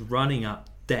doing is running up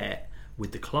debt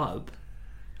with the club,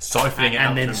 siphoning it out,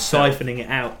 and then to himself. siphoning it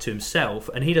out to himself.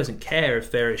 And he doesn't care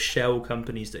if various shell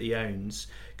companies that he owns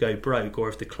go broke or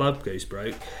if the club goes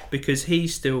broke, because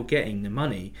he's still getting the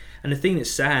money. And the thing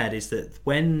that's sad is that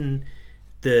when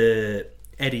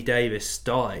Eddie Davis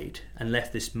died and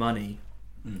left this money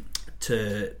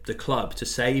to the club to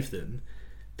save them,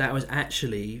 that was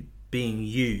actually being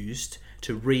used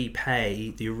to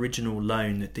repay the original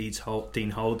loan that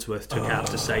Dean Holdsworth took out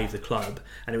to save the club,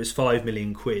 and it was 5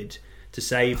 million quid to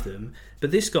save them.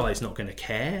 But this guy's not going to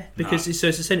care, because it's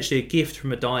essentially a gift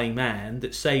from a dying man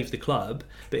that saved the club,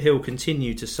 but he'll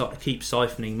continue to keep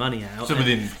siphoning money out. So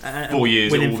within 4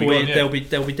 years,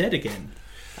 they'll be dead again.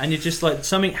 And you're just like,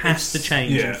 something has to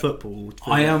change in football.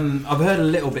 I've heard a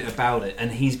little bit about it,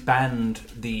 and he's banned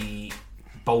the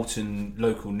Bolton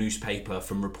local newspaper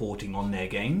from reporting on their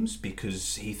games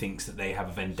because he thinks that they have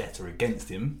a vendetta against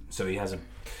him. So he has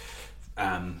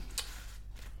a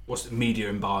media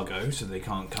embargo, so they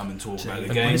can't come and talk about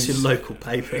the games. It's your local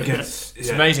paper. It's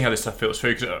amazing how this stuff filters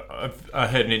through, because I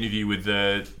heard an interview with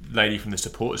the lady from the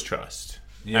Supporters Trust,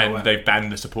 and they've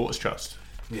banned the Supporters Trust.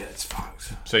 Yeah, it's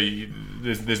fucked. So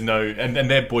there's no... And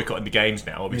they're boycotting the games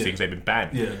now, obviously, because they've been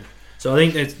banned. Yeah. So I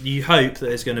think you hope that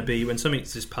there's going to be, when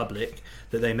something's this public,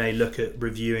 that they may look at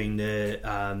reviewing the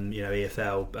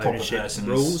EFL ownership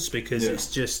rules, because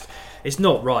it's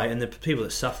not right, and the people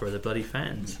that suffer are the bloody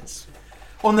fans.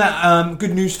 On that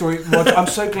good news story, Roger, I'm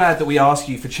so glad that we ask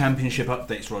you for championship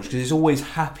updates, Roger, because it's always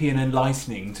happy and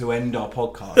enlightening to end our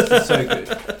podcast. It's so good.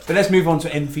 But let's move on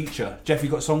to end feature. Jeff, you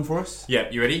got a song for us? Yeah,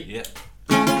 you ready? Yeah.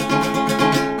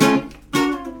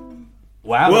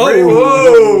 Wow.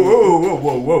 Whoa.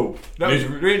 That was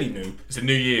really new. It's a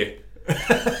new year.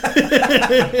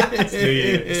 It's a new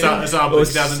year. Start of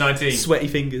 2019. Sweaty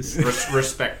fingers.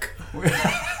 Respect.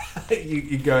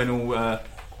 You're going all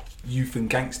youth and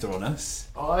gangster on us.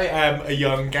 I am a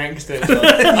young gangster.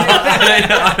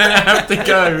 I don't have to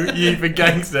go youth and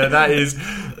gangster. That is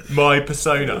my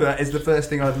persona. That is the first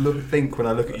thing I'd think when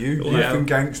I look at you. Youth and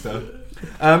gangster.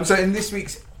 So in this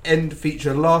week's end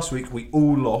feature, last week we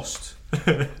all lost.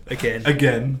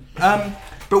 Again.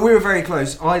 But we were very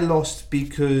close. I lost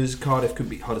because Cardiff couldn't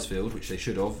beat Huddersfield, which they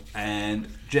should have. And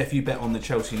Jeff, you bet on the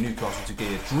Chelsea-Newcastle to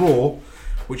get a draw,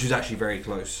 which was actually very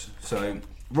close. So,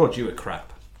 Rod, you were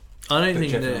crap. I don't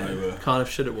think that Cardiff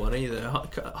should have won either.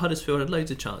 Huddersfield had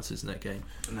loads of chances in that game.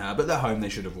 Nah, but at home they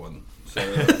should have won. So,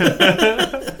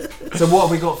 so what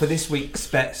have we got for this week's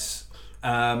bets?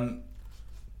 Okay,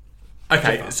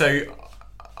 so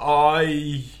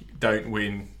I don't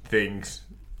win things.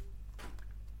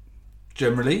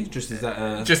 Generally, just is that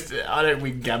I don't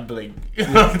win gambling.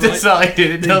 I've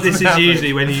decided. This is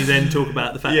usually when you then talk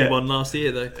about the fact you won last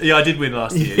year, though. Yeah, I did win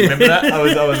last year. Remember that?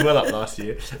 I was well up last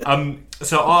year.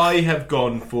 So I have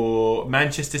gone for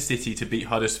Manchester City to beat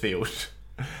Huddersfield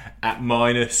at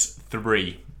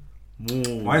 -3.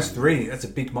 Ooh. -3. That's a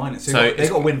big minus. So they've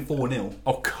got to win 4-0.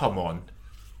 Oh, come on.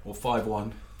 Or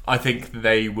 5-1. I think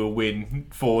they will win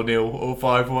 4-0 or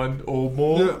 5-1 or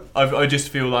more. Yeah. I just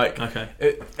feel like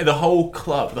the whole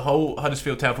club, the whole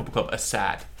Huddersfield Town Football Club are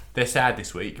sad. They're sad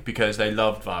this week because they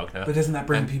loved Wagner. But doesn't that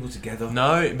bring people together?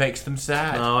 No, it makes them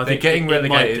sad. No, I think they're getting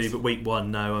relegated. Might do, but week 1,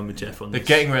 no, I'm with Jeff on this.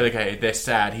 They're getting relegated. They're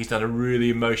sad. He's done a really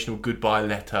emotional goodbye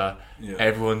letter. Yeah.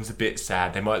 Everyone's a bit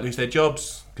sad. They might lose their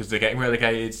jobs because they're getting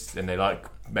relegated and they like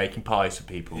making pies for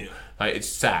people. Yeah. Like, it's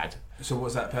sad. So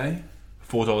what's that pay?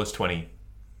 $4.20.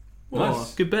 Nice. Oh,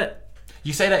 good bet.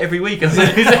 You say that every week. Every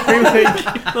week.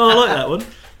 Oh, I like that one.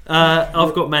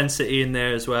 I've got Man City in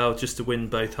there as well, just to win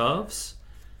both halves.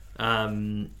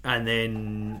 And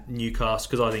then Newcastle,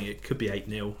 because I think it could be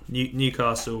 8-0.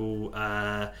 Newcastle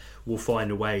will find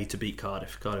a way to beat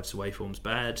Cardiff. Cardiff's away form's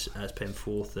bad. It's paying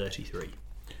 4.33.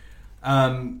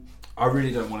 I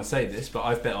really don't want to say this, but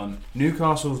I've bet on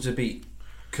Newcastle to beat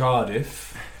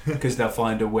Cardiff because they'll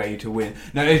find a way to win.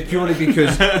 No, it's purely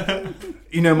because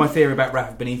you know my theory about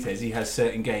Rafa Benitez. He has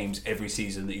certain games every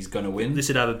season that he's going to win. This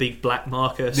would have a big black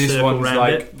marker. This circle one's around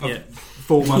like it.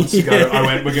 4 months ago. I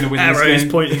went, we're going to win this game. Arrows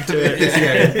pointing to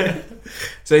it.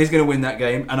 So he's going to win that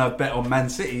game, and I've bet on Man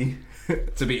City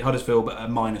to beat Huddersfield, but at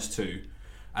 -2,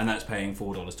 and that's paying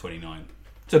 $4.29.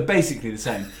 So basically the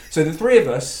same. So the three of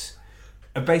us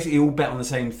are basically all bet on the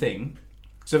same thing.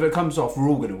 So if it comes off, we're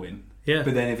all going to win. Yeah.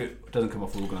 But then if it doesn't come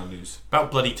off, we're all going to lose.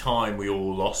 About bloody time we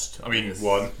all lost. I mean,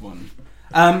 won.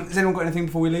 Has anyone got anything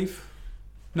before we leave?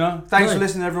 No? Thanks for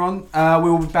listening, everyone. We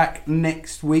will be back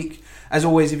next week. As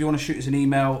always, if you want to shoot us an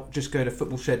email, just go to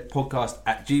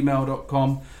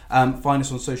footballshedpodcast@gmail.com. Find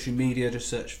us on social media, just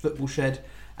search Football Shed.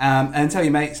 And tell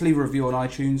your mates, leave a review on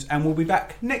iTunes, and we'll be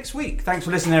back next week. Thanks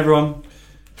for listening, everyone.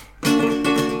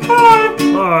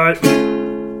 Bye.